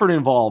lot of effort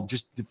involved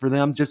just for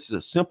them, just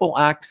a simple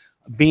act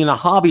being a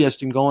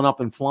hobbyist and going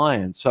up and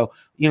flying. So,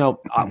 you know,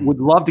 I would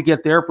love to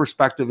get their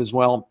perspective as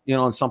well, you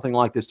know, on something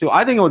like this too.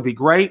 I think it would be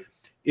great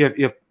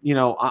if you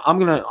know, I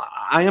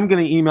am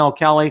going to email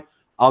Kelly.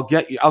 I'll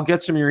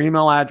get some of your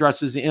email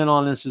addresses in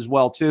on this as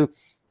well too,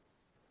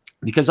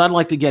 because I'd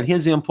like to get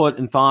his input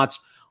and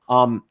thoughts.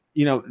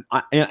 You know,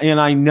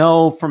 I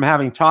know from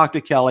having talked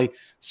to Kelly,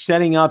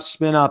 setting up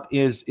spin up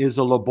is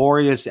a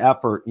laborious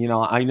effort. You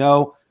know, I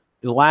know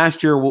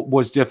last year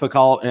was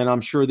difficult, and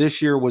I'm sure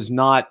this year was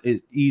not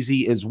as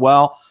easy as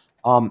well.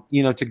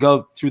 You know, to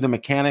go through the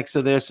mechanics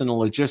of this and the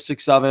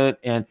logistics of it,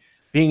 and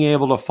being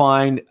able to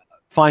find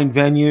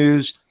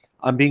venues,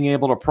 being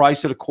able to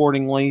price it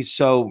accordingly,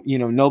 so you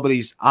know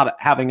nobody's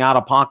having out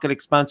of pocket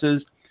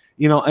expenses.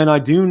 You know, and I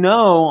do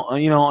know,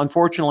 you know,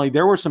 unfortunately,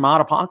 there were some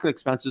out of pocket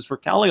expenses for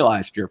Kelly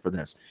last year for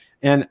this,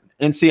 and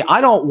see,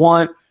 I don't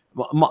want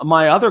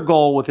my other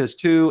goal with this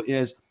too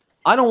is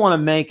I don't want to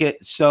make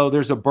it so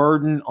there's a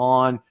burden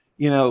on,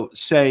 you know,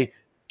 say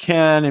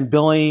Ken and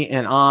Billy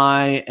and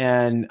I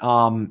and,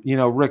 you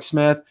know, Rick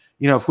Smith,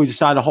 you know, if we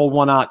decide to hold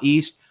one out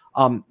east,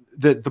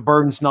 the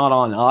burden's not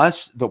on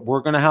us, that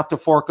we're going to have to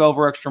fork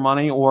over extra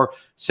money, or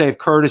say if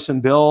Curtis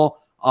and Bill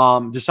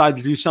decide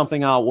to do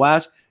something out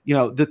west, you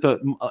know, that the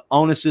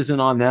onus isn't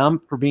on them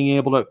for being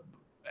able to,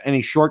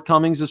 any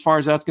shortcomings as far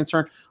as that's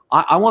concerned.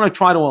 I want to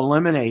try to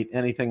eliminate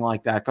anything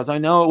like that, because I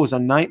know it was a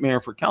nightmare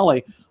for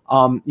Kelly,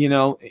 you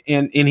know,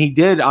 and he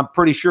did, I'm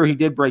pretty sure he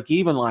did break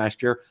even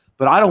last year,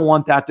 but I don't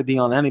want that to be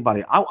on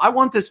anybody. I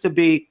want this to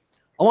be,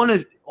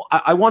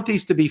 I want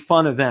these to be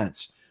fun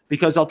events,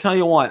 because I'll tell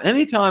you what,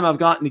 anytime I've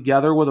gotten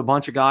together with a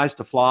bunch of guys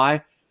to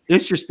fly,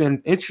 it's just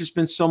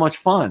been so much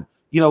fun.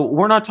 You know,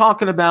 we're not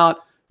talking about,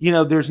 you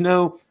know, there's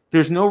no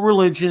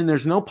religion,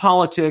 there's no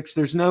politics,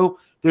 there's no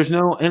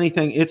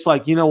anything. It's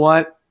like, you know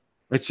what?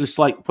 It's just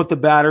like put the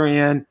battery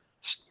in,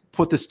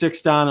 put the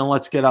sticks down, and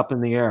let's get up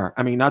in the air.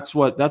 I mean, that's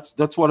what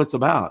it's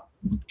about.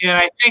 And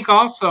I think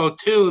also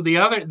too, the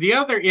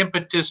other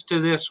impetus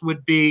to this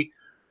would be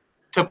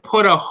to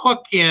put a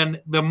hook in.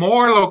 The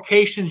more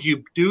locations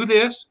you do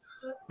this,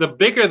 the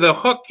bigger the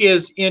hook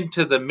is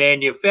into the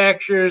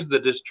manufacturers, the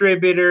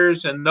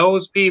distributors, and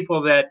those people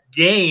that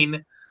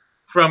gain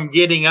from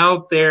getting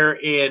out there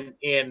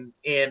and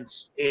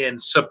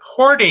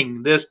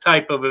supporting this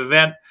type of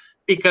event,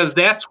 because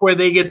that's where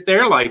they get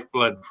their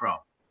lifeblood from.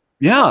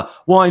 Yeah.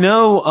 Well, I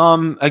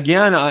know,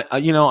 again,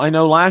 I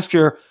know last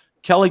year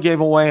Kelly gave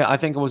away, I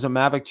think it was a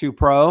Mavic 2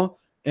 Pro,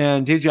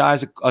 and DJI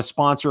is a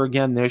sponsor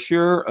again this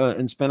year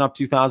in Spin Up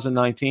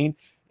 2019.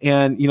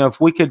 And, you know,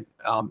 if we could,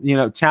 you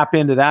know, tap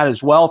into that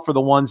as well for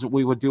the ones that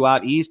we would do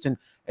out east and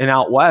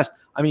out west,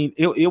 I mean,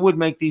 it would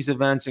make these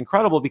events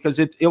incredible, because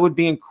it would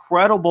be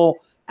incredible,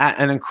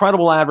 an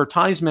incredible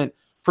advertisement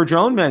for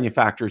drone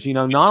manufacturers. You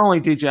know, not only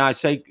DJI,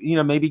 say, you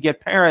know, maybe get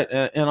Parrot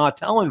and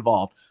Autel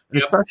involved, and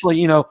especially,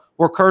 you know,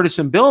 where Curtis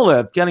and Bill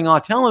live, getting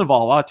Autel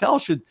involved.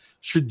 Autel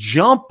should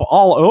jump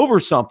all over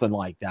something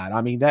like that.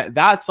 I mean,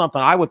 that's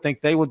something I would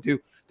think they would do.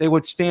 They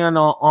would stand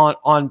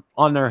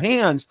on their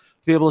hands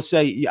to be able to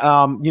say,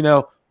 you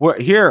know, we're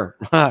here,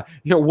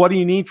 you know, what do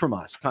you need from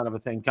us, kind of a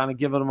thing, kind of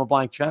giving them a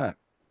blank check.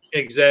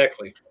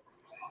 Exactly.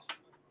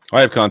 I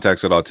have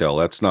contacts at Autel.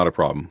 That's not a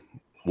problem.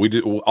 We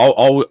do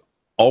all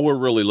we're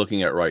really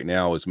looking at right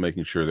now is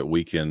making sure that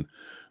we can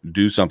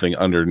do something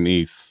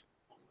underneath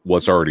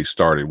what's already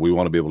started. We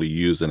want to be able to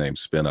use the name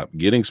Spin Up.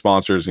 Getting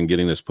sponsors and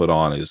getting this put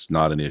on is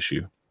not an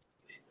issue.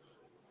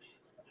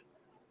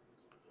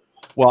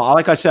 Well,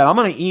 like I said, I'm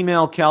going to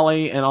email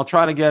Kelly, and I'll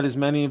try to get as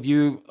many of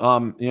you,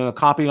 you know,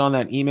 copied on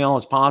that email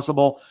as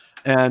possible,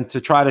 and to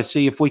try to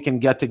see if we can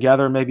get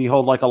together, maybe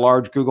hold like a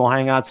large Google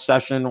Hangouts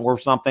session or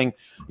something,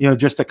 you know,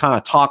 just to kind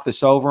of talk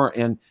this over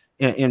and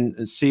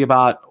see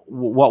about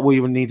what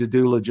we would need to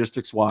do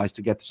logistics wise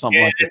to get to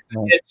something like this.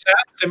 It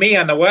sounds to me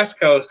on the West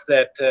Coast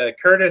that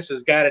Curtis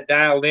has got it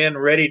dialed in,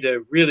 ready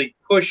to really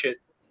push it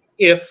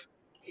if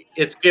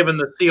it's given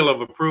the seal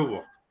of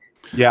approval.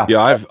 Yeah,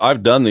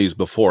 I've done these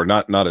before,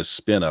 not as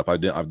Spin Up. I've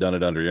done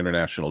it under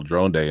International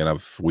Drone Day,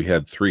 and we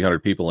had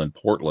 300 people in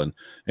Portland,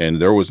 and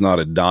there was not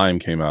a dime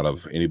came out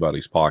of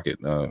anybody's pocket.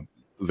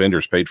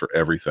 Vendors paid for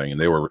everything,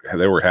 and they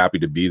were happy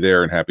to be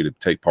there and happy to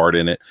take part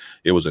in it.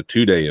 It was a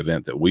 2-day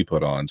event that we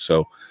put on.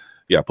 So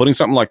yeah, putting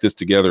something like this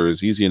together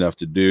is easy enough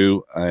to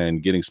do,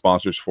 and getting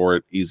sponsors for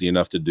it easy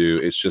enough to do.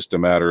 It's just a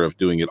matter of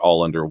doing it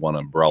all under one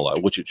umbrella,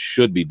 which it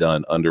should be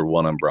done under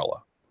one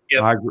umbrella.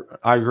 Yep.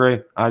 I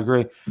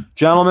agree.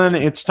 Gentlemen,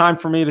 it's time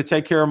for me to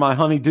take care of my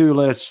honey-do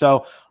list.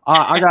 So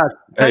I got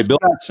hey, Bill,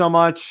 so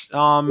much.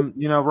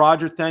 You know,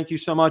 Roger, thank you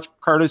so much.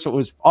 Curtis, it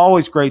was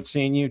always great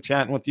seeing you,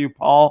 chatting with you.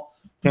 Paul,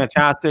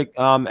 fantastic.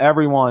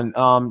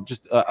 Everyone,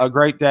 just a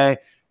great day.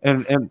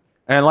 And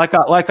like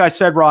I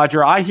said,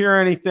 Roger, I hear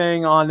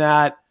anything on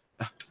the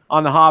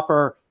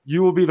hopper,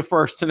 you will be the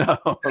first to know.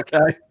 Okay.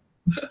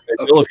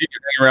 Hey, Bill, if you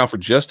can hang around for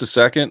just a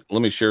second,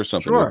 let me share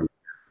something. Sure.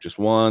 Just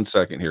 1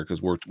 second here,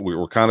 because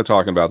we're kind of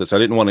talking about this. I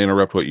didn't want to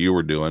interrupt what you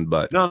were doing,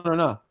 but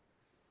no.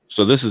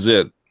 So this is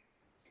it.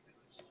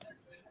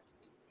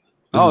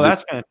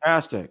 That's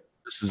fantastic.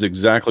 This is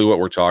exactly what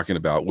we're talking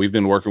about. We've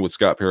been working with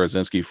Scott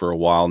Parazinski for a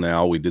while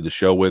now. We did the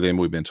show with him.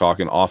 We've been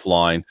talking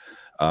offline.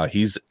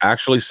 He's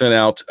actually sent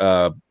out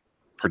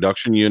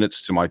production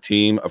units to my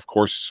team. Of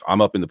course, I'm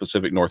up in the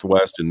Pacific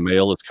Northwest, and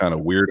mail is kind of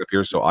weird up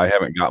here, so I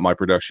haven't got my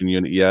production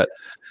unit yet.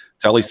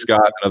 Telly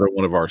Scott, another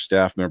one of our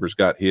staff members,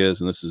 got his,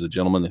 and this is a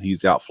gentleman that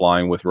he's out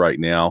flying with right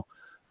now.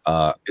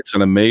 It's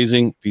an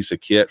amazing piece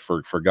of kit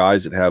for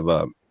guys that have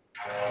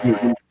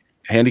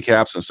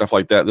handicaps and stuff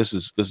like that. This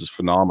is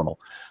phenomenal.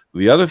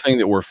 The other thing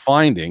that we're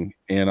finding,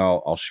 and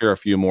I'll share a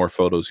few more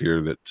photos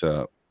here that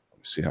let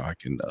me see how I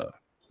can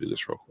do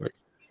this real quick.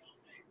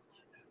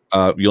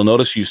 You'll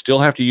notice you still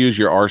have to use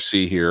your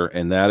RC here,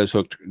 and that is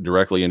hooked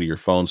directly into your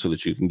phone so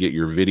that you can get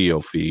your video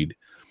feed.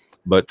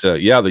 But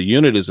yeah, the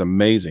unit is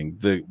amazing.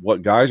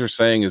 What guys are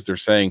saying is they're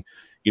saying,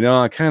 you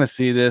know, I kind of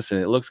see this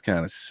and it looks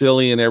kind of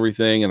silly and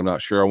everything, and I'm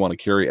not sure I want to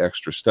carry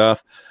extra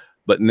stuff.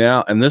 But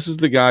now, and this is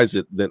the guys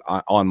that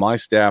on my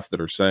staff that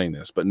are saying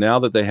this, but now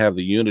that they have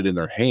the unit in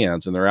their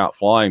hands and they're out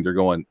flying, they're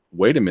going,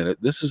 wait a minute,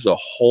 this is a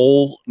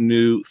whole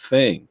new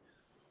thing.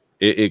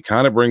 It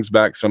kind of brings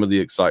back some of the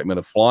excitement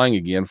of flying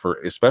again,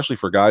 especially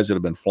for guys that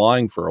have been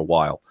flying for a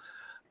while.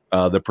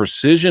 The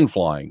precision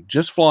flying,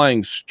 just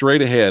flying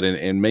straight ahead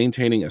and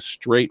maintaining a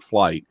straight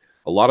flight.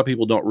 A lot of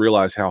people don't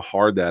realize how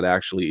hard that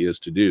actually is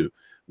to do.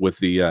 With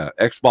the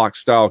Xbox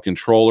style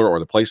controller or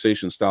the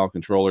PlayStation style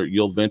controller,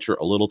 you'll venture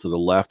a little to the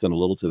left and a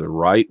little to the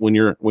right when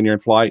you're in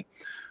flight.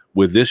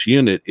 With this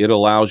unit, it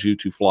allows you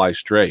to fly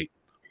straight.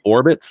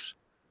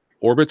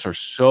 Orbits are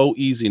so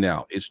easy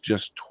now. It's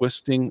just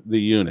twisting the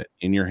unit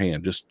in your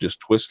hand. Just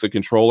twist the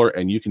controller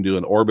and you can do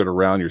an orbit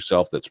around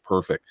yourself that's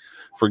perfect.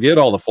 Forget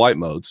all the flight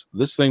modes.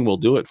 This thing will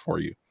do it for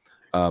you.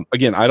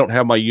 Again, I don't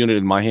have my unit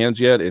in my hands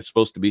yet. It's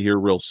supposed to be here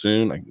real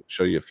soon. I can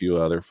show you a few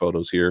other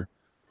photos here.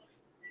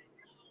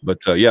 But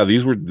yeah,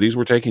 these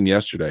were taken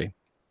yesterday.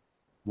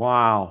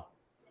 Wow.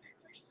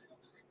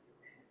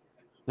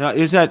 Now,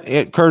 is that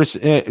it, Curtis?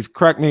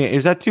 Correct me.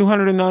 Is that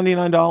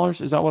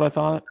 $299? Is that what I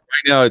thought?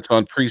 Right now, it's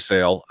on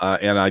pre-sale,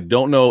 and I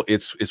don't know.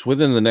 It's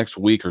within the next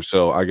week or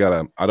so. I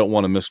don't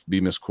want to be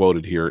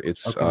misquoted here.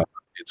 It's okay.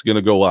 It's going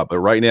to go up, but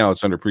right now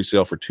it's under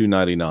pre-sale for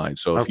 $299.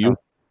 So okay.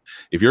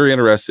 if you're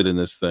interested in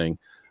this thing,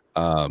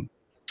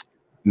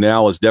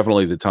 now is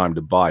definitely the time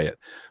to buy it.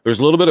 There's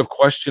a little bit of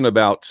question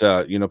about,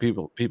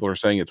 people are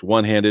saying it's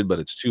one-handed, but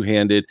it's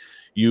two-handed.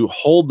 You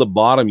hold the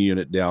bottom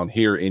unit down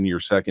here in your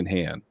second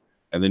hand,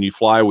 and then you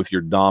fly with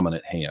your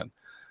dominant hand.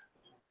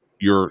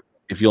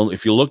 if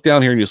you look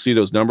down here and you'll see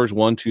those numbers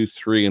 1, 2,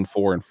 3, and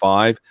 4, and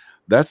 5,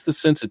 that's the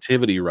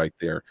sensitivity right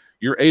there.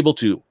 You're able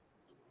to,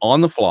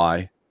 on the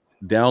fly,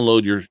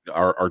 download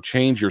or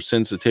change your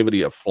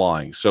sensitivity of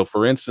flying. So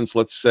for instance,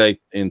 let's say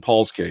in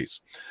Paul's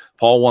case,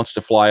 Paul wants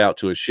to fly out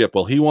to a ship.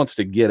 Well, he wants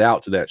to get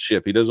out to that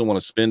ship. He doesn't want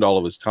to spend all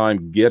of his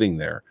time getting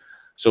there.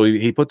 So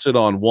he puts it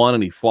on 1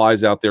 and he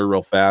flies out there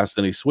real fast,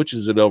 and he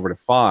switches it over to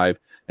 5.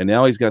 And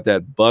now he's got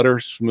that butter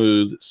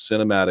smooth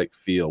cinematic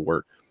feel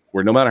where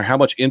no matter how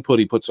much input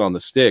he puts on the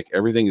stick,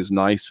 everything is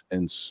nice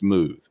and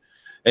smooth.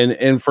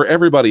 And for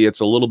everybody, it's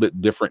a little bit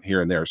different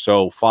here and there.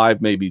 So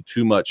 5 may be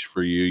too much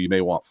for you. You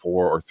may want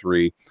 4 or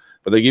 3,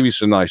 but they give you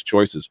some nice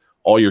choices.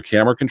 All your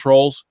camera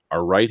controls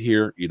are right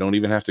here. You don't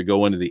even have to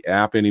go into the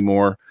app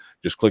anymore.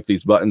 Just click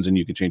these buttons and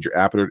you can change your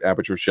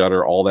aperture,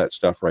 shutter, all that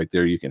stuff right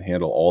there. You can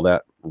handle all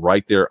that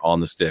right there on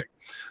the stick.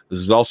 This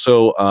is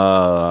also,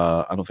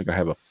 I don't think I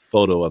have a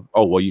photo of,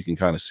 oh, well, you can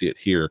kind of see it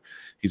here.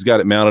 He's got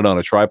it mounted on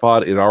a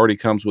tripod. It already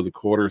comes with a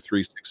quarter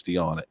 360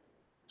 on it.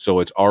 So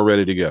it's all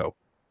ready to go.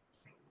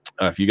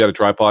 If you got a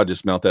tripod,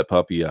 just mount that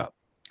puppy up.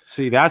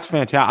 See, that's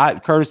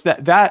fantastic, Curtis.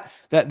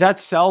 That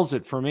sells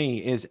it for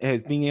me is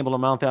being able to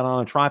mount that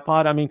on a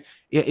tripod. I mean,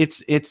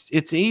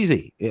 it's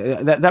easy.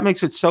 That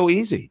makes it so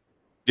easy.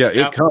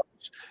 Yeah,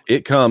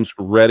 it comes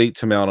ready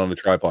to mount on a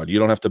tripod. You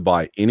don't have to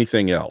buy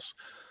anything else.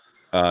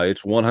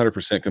 It's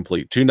 100%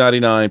 complete.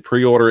 $299.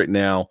 Pre-order it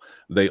now.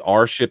 They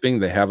are shipping.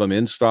 They have them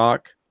in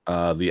stock.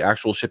 The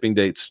actual shipping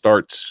date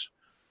starts.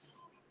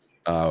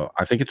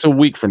 I think it's a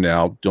week from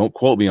now. Don't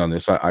quote me on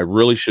this. I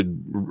really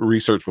should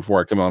research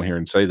before I come on here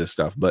and say this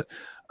stuff. But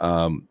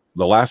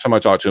the last time I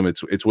talked to them,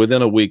 it's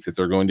within a week that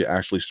they're going to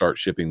actually start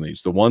shipping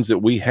these. The ones that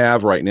we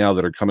have right now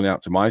that are coming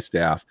out to my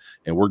staff,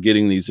 and we're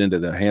getting these into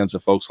the hands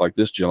of folks like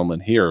this gentleman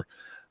here.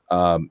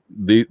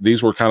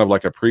 These were kind of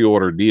like a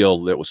pre-order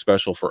deal that was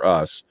special for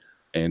us.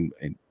 And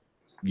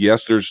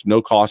yes, there's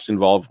no cost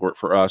involved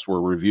for us.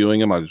 We're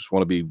reviewing them. I just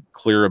want to be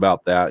clear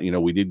about that. You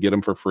know, we did get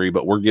them for free,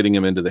 but we're getting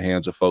them into the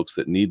hands of folks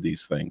that need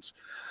these things.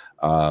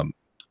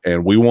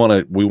 And we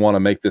want to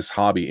make this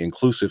hobby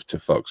inclusive to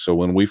folks. So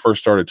when we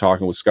first started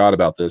talking with Scott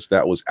about this,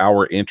 that was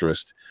our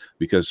interest,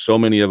 because so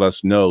many of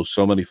us know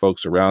so many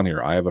folks around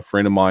here. I have a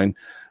friend of mine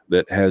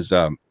that has,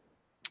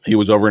 he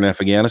was over in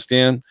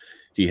Afghanistan.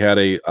 He had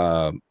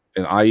an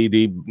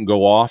IED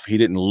go off. He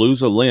didn't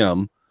lose a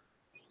limb.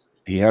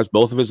 He has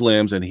both of his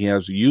limbs and he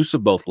has use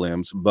of both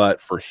limbs. But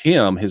for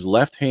him, his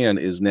left hand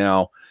is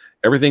now,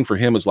 everything for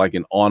him is like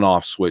an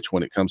on-off switch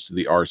when it comes to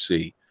the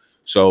RC.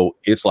 So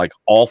it's like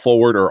all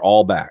forward or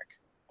all back,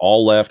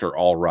 all left or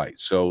all right.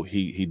 So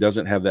he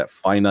doesn't have that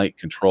finite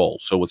control.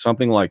 So with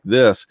something like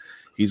this,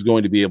 he's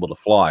going to be able to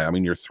fly. I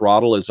mean, your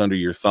throttle is under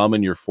your thumb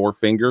and your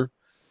forefinger.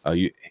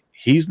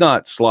 He's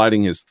not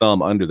sliding his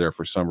thumb under there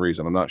for some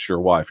reason. I'm not sure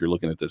why if you're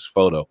looking at this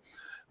photo,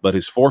 but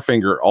his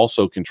forefinger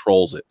also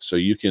controls it. So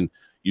you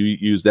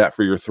use that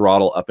for your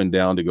throttle up and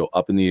down to go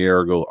up in the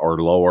air, go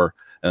or lower.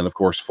 And of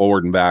course,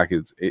 forward and back,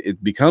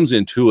 it becomes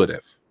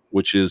intuitive,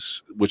 which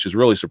is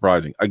really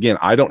surprising. Again,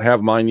 I don't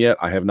have mine yet.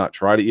 I have not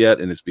tried it yet.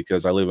 And it's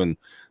because I live in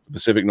the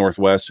Pacific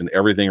Northwest and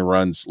everything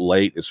runs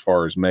late as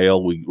far as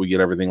mail. We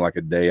get everything like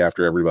a day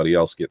after everybody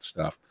else gets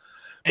stuff.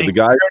 But the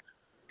guy,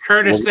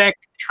 Curtis, that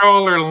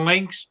controller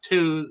links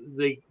to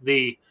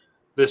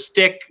the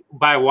stick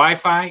by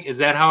Wi-Fi. Is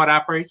that how it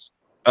operates?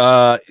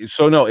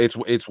 So no,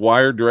 it's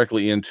wired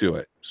directly into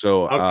it.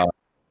 So okay.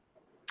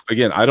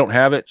 Again, I don't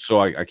have it,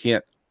 so I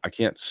can't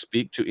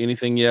speak to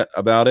anything yet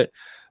about it.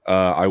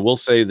 I will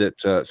say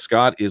that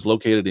Scott is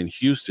located in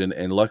Houston,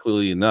 and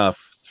luckily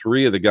enough,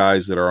 3 of the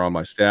guys that are on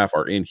my staff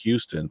are in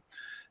Houston,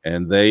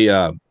 and they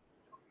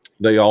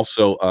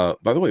also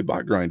by the way,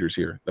 Bot Grinder's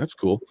here. That's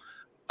cool.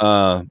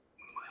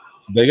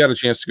 They got a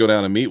chance to go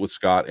down and meet with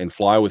Scott and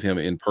fly with him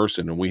in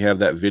person. And we have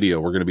that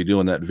video. We're going to be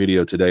doing that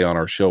video today on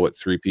our show at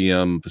 3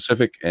 p.m.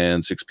 Pacific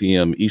and 6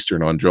 p.m.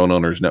 Eastern on Drone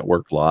Owners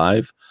Network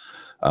Live.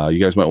 You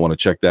guys might want to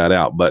check that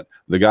out. But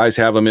the guys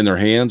have them in their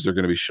hands. They're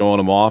going to be showing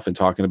them off and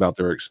talking about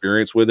their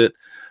experience with it.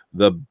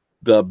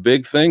 The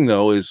big thing,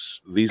 though,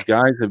 is these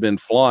guys have been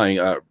flying.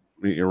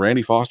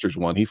 Randy Foster's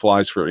one. He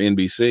flies for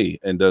NBC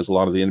and does a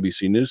lot of the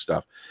NBC News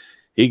stuff.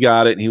 He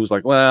got it and he was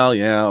like, well,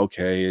 yeah,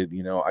 okay.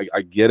 You know,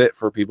 I get it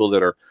for people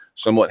that are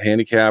somewhat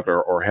handicapped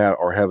or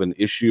have an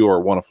issue or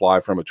want to fly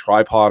from a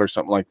tripod or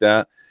something like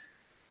that.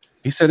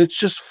 He said, it's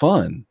just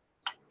fun.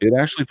 It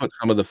actually puts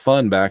some of the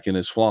fun back in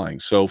his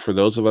flying. So for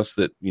those of us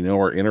that, you know,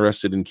 are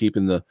interested in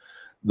keeping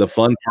the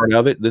fun part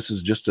of it, this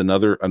is just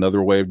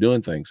another way of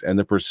doing things. And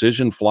the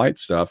precision flight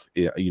stuff,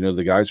 you know,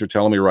 the guys are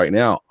telling me right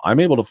now,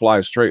 I'm able to fly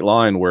a straight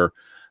line where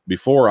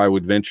before I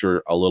would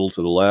venture a little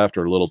to the left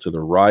or a little to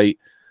the right.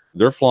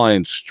 They're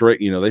flying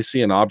straight. You know, they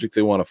see an object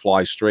they want to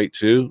fly straight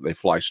to, they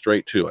fly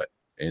straight to it.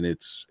 And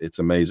it's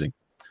amazing.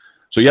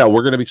 So yeah,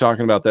 we're going to be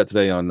talking about that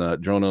today on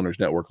Drone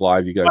Owners Network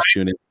Live. You guys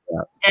tune in to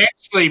that.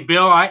 Actually,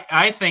 Bill,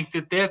 I think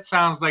that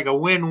sounds like a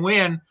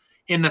win-win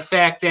in the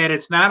fact that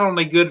it's not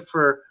only good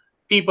for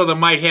people that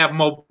might have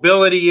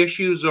mobility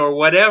issues or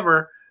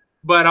whatever,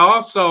 but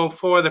also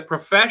for the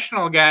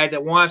professional guy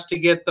that wants to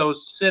get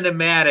those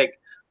cinematic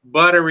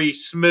buttery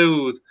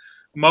smooth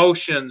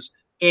motions,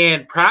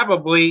 and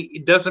probably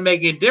it doesn't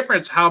make any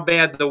difference how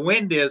bad the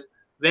wind is.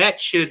 That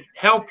should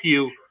help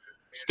you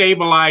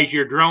stabilize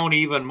your drone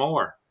even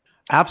more.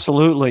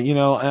 Absolutely.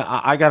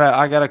 I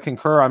gotta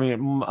concur. I mean,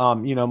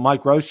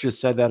 Mike Roach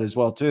just said that as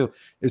well too.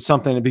 Is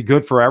something to be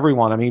good for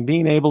everyone. I mean,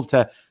 being able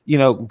to,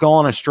 go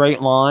on a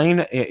straight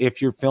line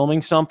if you're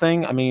filming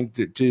something. I mean,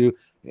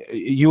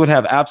 you would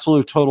have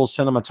absolute total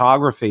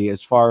cinematography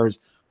as far as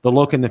the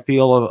look and the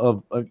feel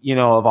of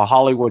a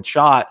Hollywood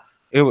shot.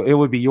 It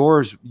would be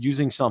yours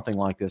using something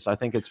like this. I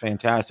think it's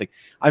fantastic.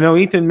 I know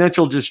Ethan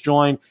Mitchell just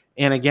joined,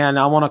 and again,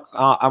 I want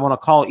to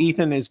call.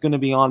 Ethan is going to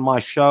be on my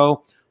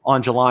show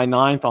on July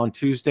 9th on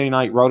Tuesday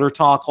night Rotor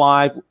Talk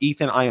Live.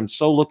 Ethan, I am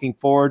so looking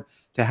forward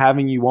to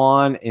having you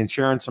on and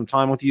sharing some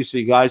time with you. So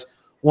you guys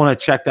want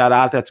to check that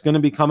out. That's going to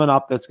be coming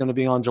up. That's going to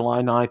be on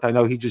July 9th. I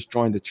know he just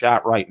joined the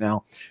chat right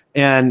now.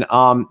 And,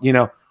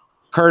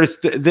 Curtis,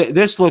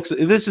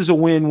 this is a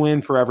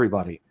win-win for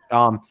everybody.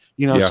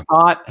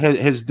 Scott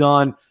has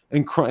done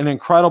an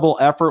incredible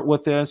effort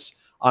with this.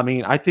 I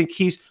mean, I think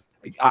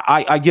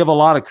I give a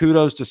lot of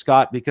kudos to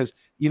Scott because,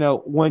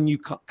 when you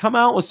come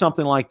out with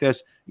something like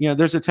this,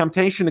 there's a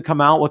temptation to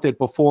come out with it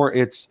before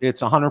it's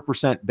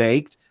 100%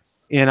 baked.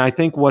 And I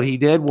think what he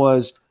did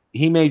was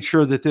he made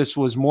sure that this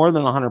was more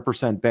than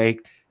 100%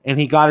 baked, and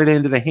he got it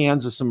into the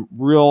hands of some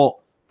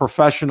real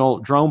professional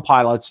drone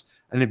pilots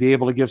and to be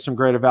able to give some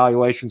great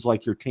evaluations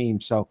like your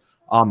team. So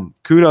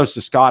kudos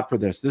to Scott for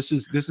this. This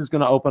is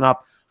going to open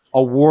up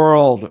a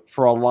world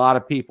for a lot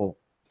of people.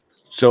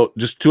 So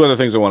just two other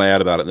things I want to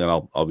add about it, and then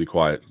I'll be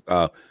quiet.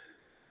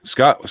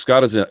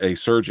 Scott is a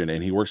surgeon,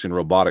 and he works in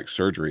robotic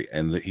surgery,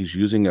 and he's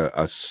using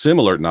a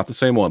similar, not the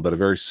same one, but a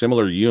very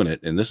similar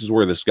unit. And this is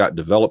where this got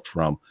developed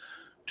from,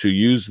 to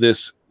use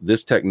this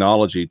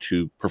technology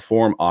to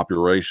perform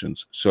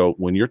operations. So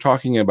when you're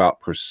talking about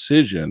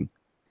precision,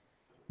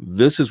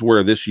 this is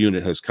where this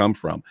unit has come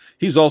from.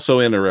 He's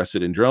also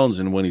interested in drones,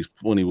 and when he's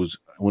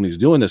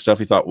doing this stuff,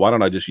 he thought, why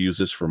don't I just use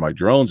this for my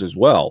drones as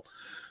well?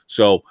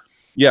 So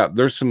yeah,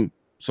 there's some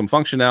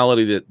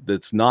functionality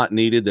that's not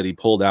needed that he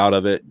pulled out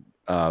of it.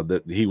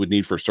 That he would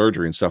need for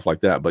surgery and stuff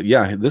like that. But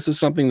yeah, this is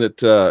something that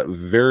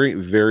very,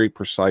 very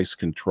precise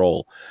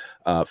control.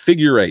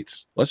 Figure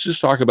eights. Let's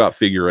just talk about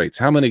figure eights.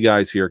 How many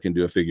guys here can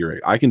do a figure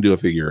eight? I can do a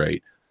figure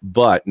eight,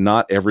 but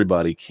not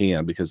everybody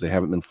can because they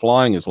haven't been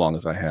flying as long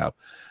as I have.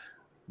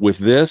 With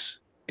this,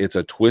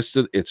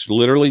 it's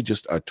literally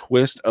just a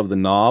twist of the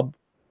knob.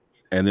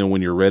 And then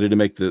when you're ready to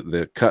make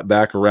the cut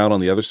back around on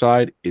the other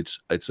side, it's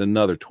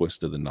another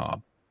twist of the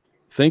knob.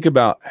 Think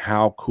about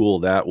how cool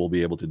that will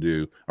be able to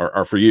do,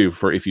 or for you,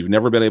 if you've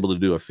never been able to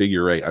do a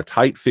figure eight, a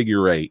tight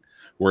figure eight,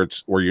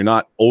 where you're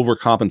not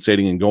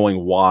overcompensating and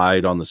going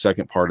wide on the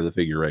second part of the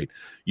figure eight.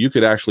 You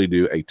could actually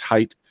do a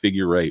tight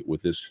figure eight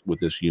with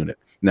this unit.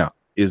 Now,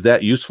 is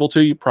that useful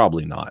to you?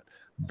 Probably not.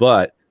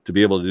 But to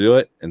be able to do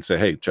it and say,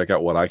 hey, check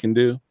out what I can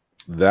do,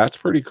 that's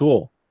pretty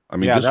cool. I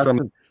mean, yeah,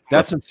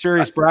 that's some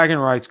serious bragging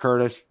rights,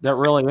 Curtis. That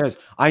really is.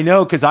 I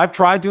know, because I've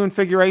tried doing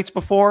figure eights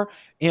before,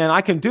 and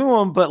I can do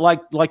them, but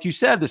like you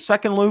said, the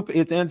second loop,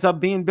 it ends up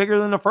being bigger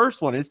than the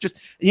first one. It's just,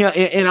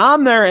 and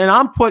I'm there, and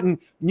I'm putting,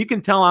 you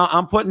can tell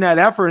I'm putting that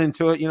effort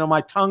into it.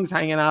 My tongue's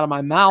hanging out of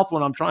my mouth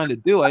when I'm trying to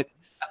do it.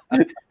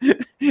 And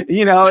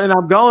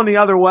I'm going the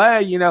other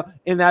way.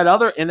 In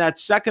that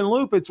second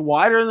loop, it's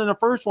wider than the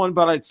first one,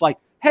 but it's like,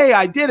 hey,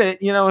 I did it.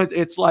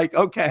 It's like,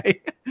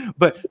 okay.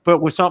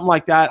 but with something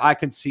like that, I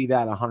can see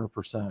that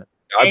 100%. And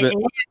a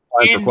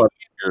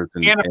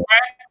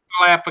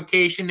practical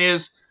application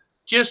is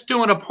just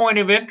doing a point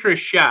of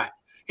interest shot.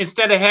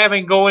 Instead of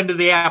having go into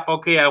the app,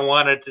 okay, I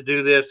wanted to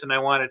do this and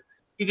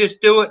you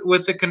just do it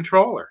with the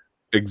controller.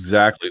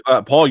 Exactly.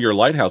 Paul, your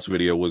lighthouse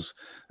video was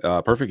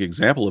a perfect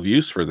example of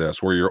use for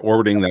this, where you're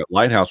orbiting that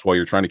lighthouse while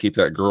you're trying to keep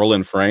that girl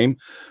in frame.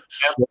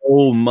 Yep.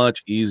 So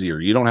much easier.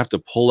 You don't have to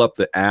pull up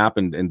the app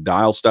and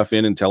dial stuff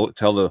in and tell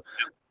the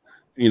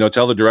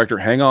director,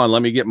 hang on,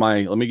 let me get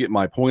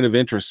my point of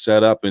interest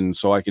set up, and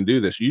so I can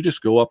do this. You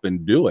just go up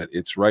and do it.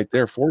 It's right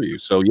there for you.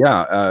 So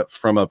yeah,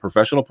 from a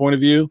professional point of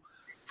view,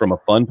 from a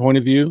fun point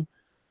of view,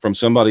 from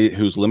somebody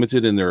who's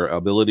limited in their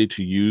ability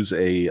to use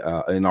an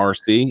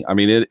RC, I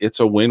mean,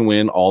 it's a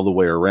win-win all the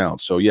way around.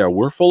 So yeah,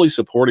 we're fully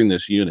supporting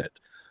this unit,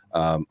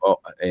 and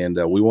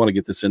we want to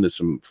get this into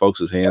some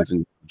folks' hands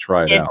and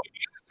try it out.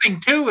 The thing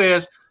too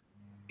is,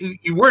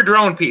 we're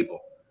drone people,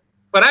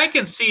 but I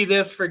can see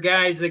this for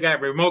guys that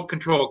got remote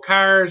control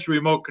cars,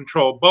 remote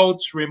control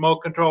boats, remote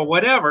control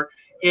whatever.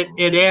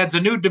 It adds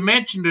a new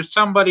dimension to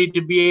somebody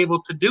to be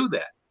able to do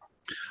that.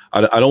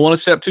 I don't want to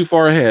step too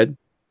far ahead,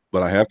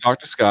 but I have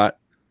talked to Scott.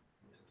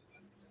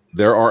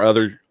 There are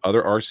other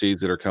RCs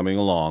that are coming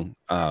along.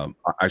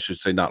 I should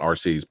say not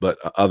RCs, but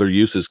other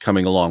uses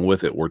coming along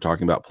with it. We're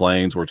talking about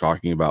planes. We're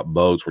talking about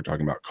boats. We're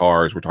talking about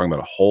cars. We're talking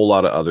about a whole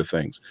lot of other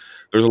things.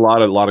 There's a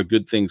lot of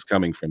good things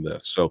coming from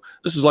this. So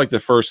this is like the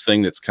first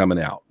thing that's coming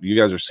out. You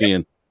guys are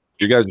seeing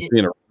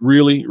a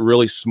really,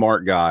 really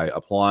smart guy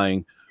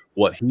applying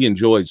what he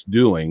enjoys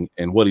doing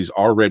and what he's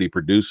already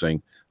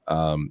producing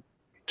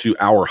to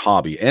our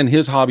hobby and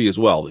his hobby as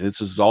well.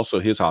 This is also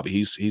his hobby.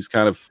 He's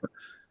kind of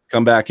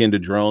come back into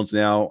drones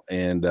now,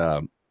 and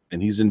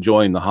he's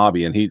enjoying the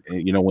hobby. And he,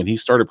 you know, when he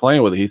started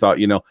playing with it, he thought,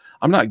 you know,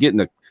 I'm not getting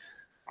a.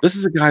 This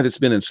is a guy that's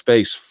been in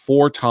space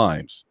 4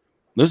 times.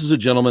 This is a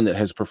gentleman that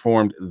has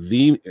performed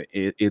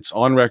it's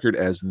on record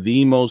as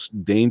the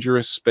most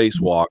dangerous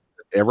spacewalk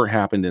that ever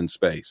happened in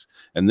space.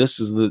 And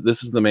this is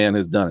the man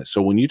who's done it.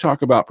 So when you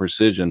talk about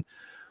precision,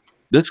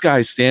 this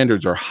guy's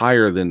standards are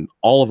higher than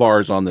all of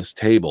ours on this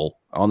table,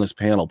 on this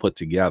panel put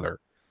together.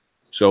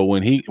 So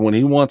when he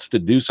wants to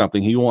do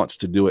something, he wants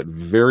to do it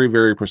very,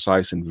 very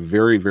precise and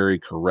very, very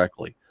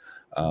correctly.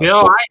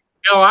 Bill,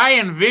 I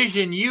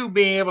envision you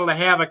being able to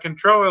have a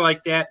controller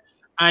like that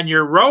on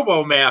your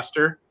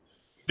RoboMaster,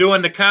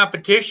 doing the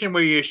competition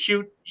where you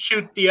shoot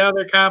the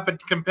other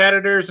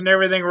competitors and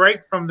everything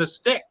right from the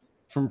stick.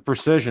 From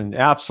precision,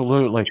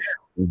 absolutely.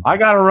 I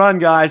got to run,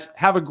 guys.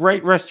 Have a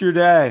great rest of your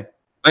day.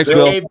 Thanks,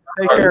 Bill. Take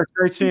care.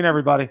 Great seeing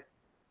everybody.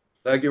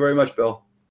 Thank you very much, Bill.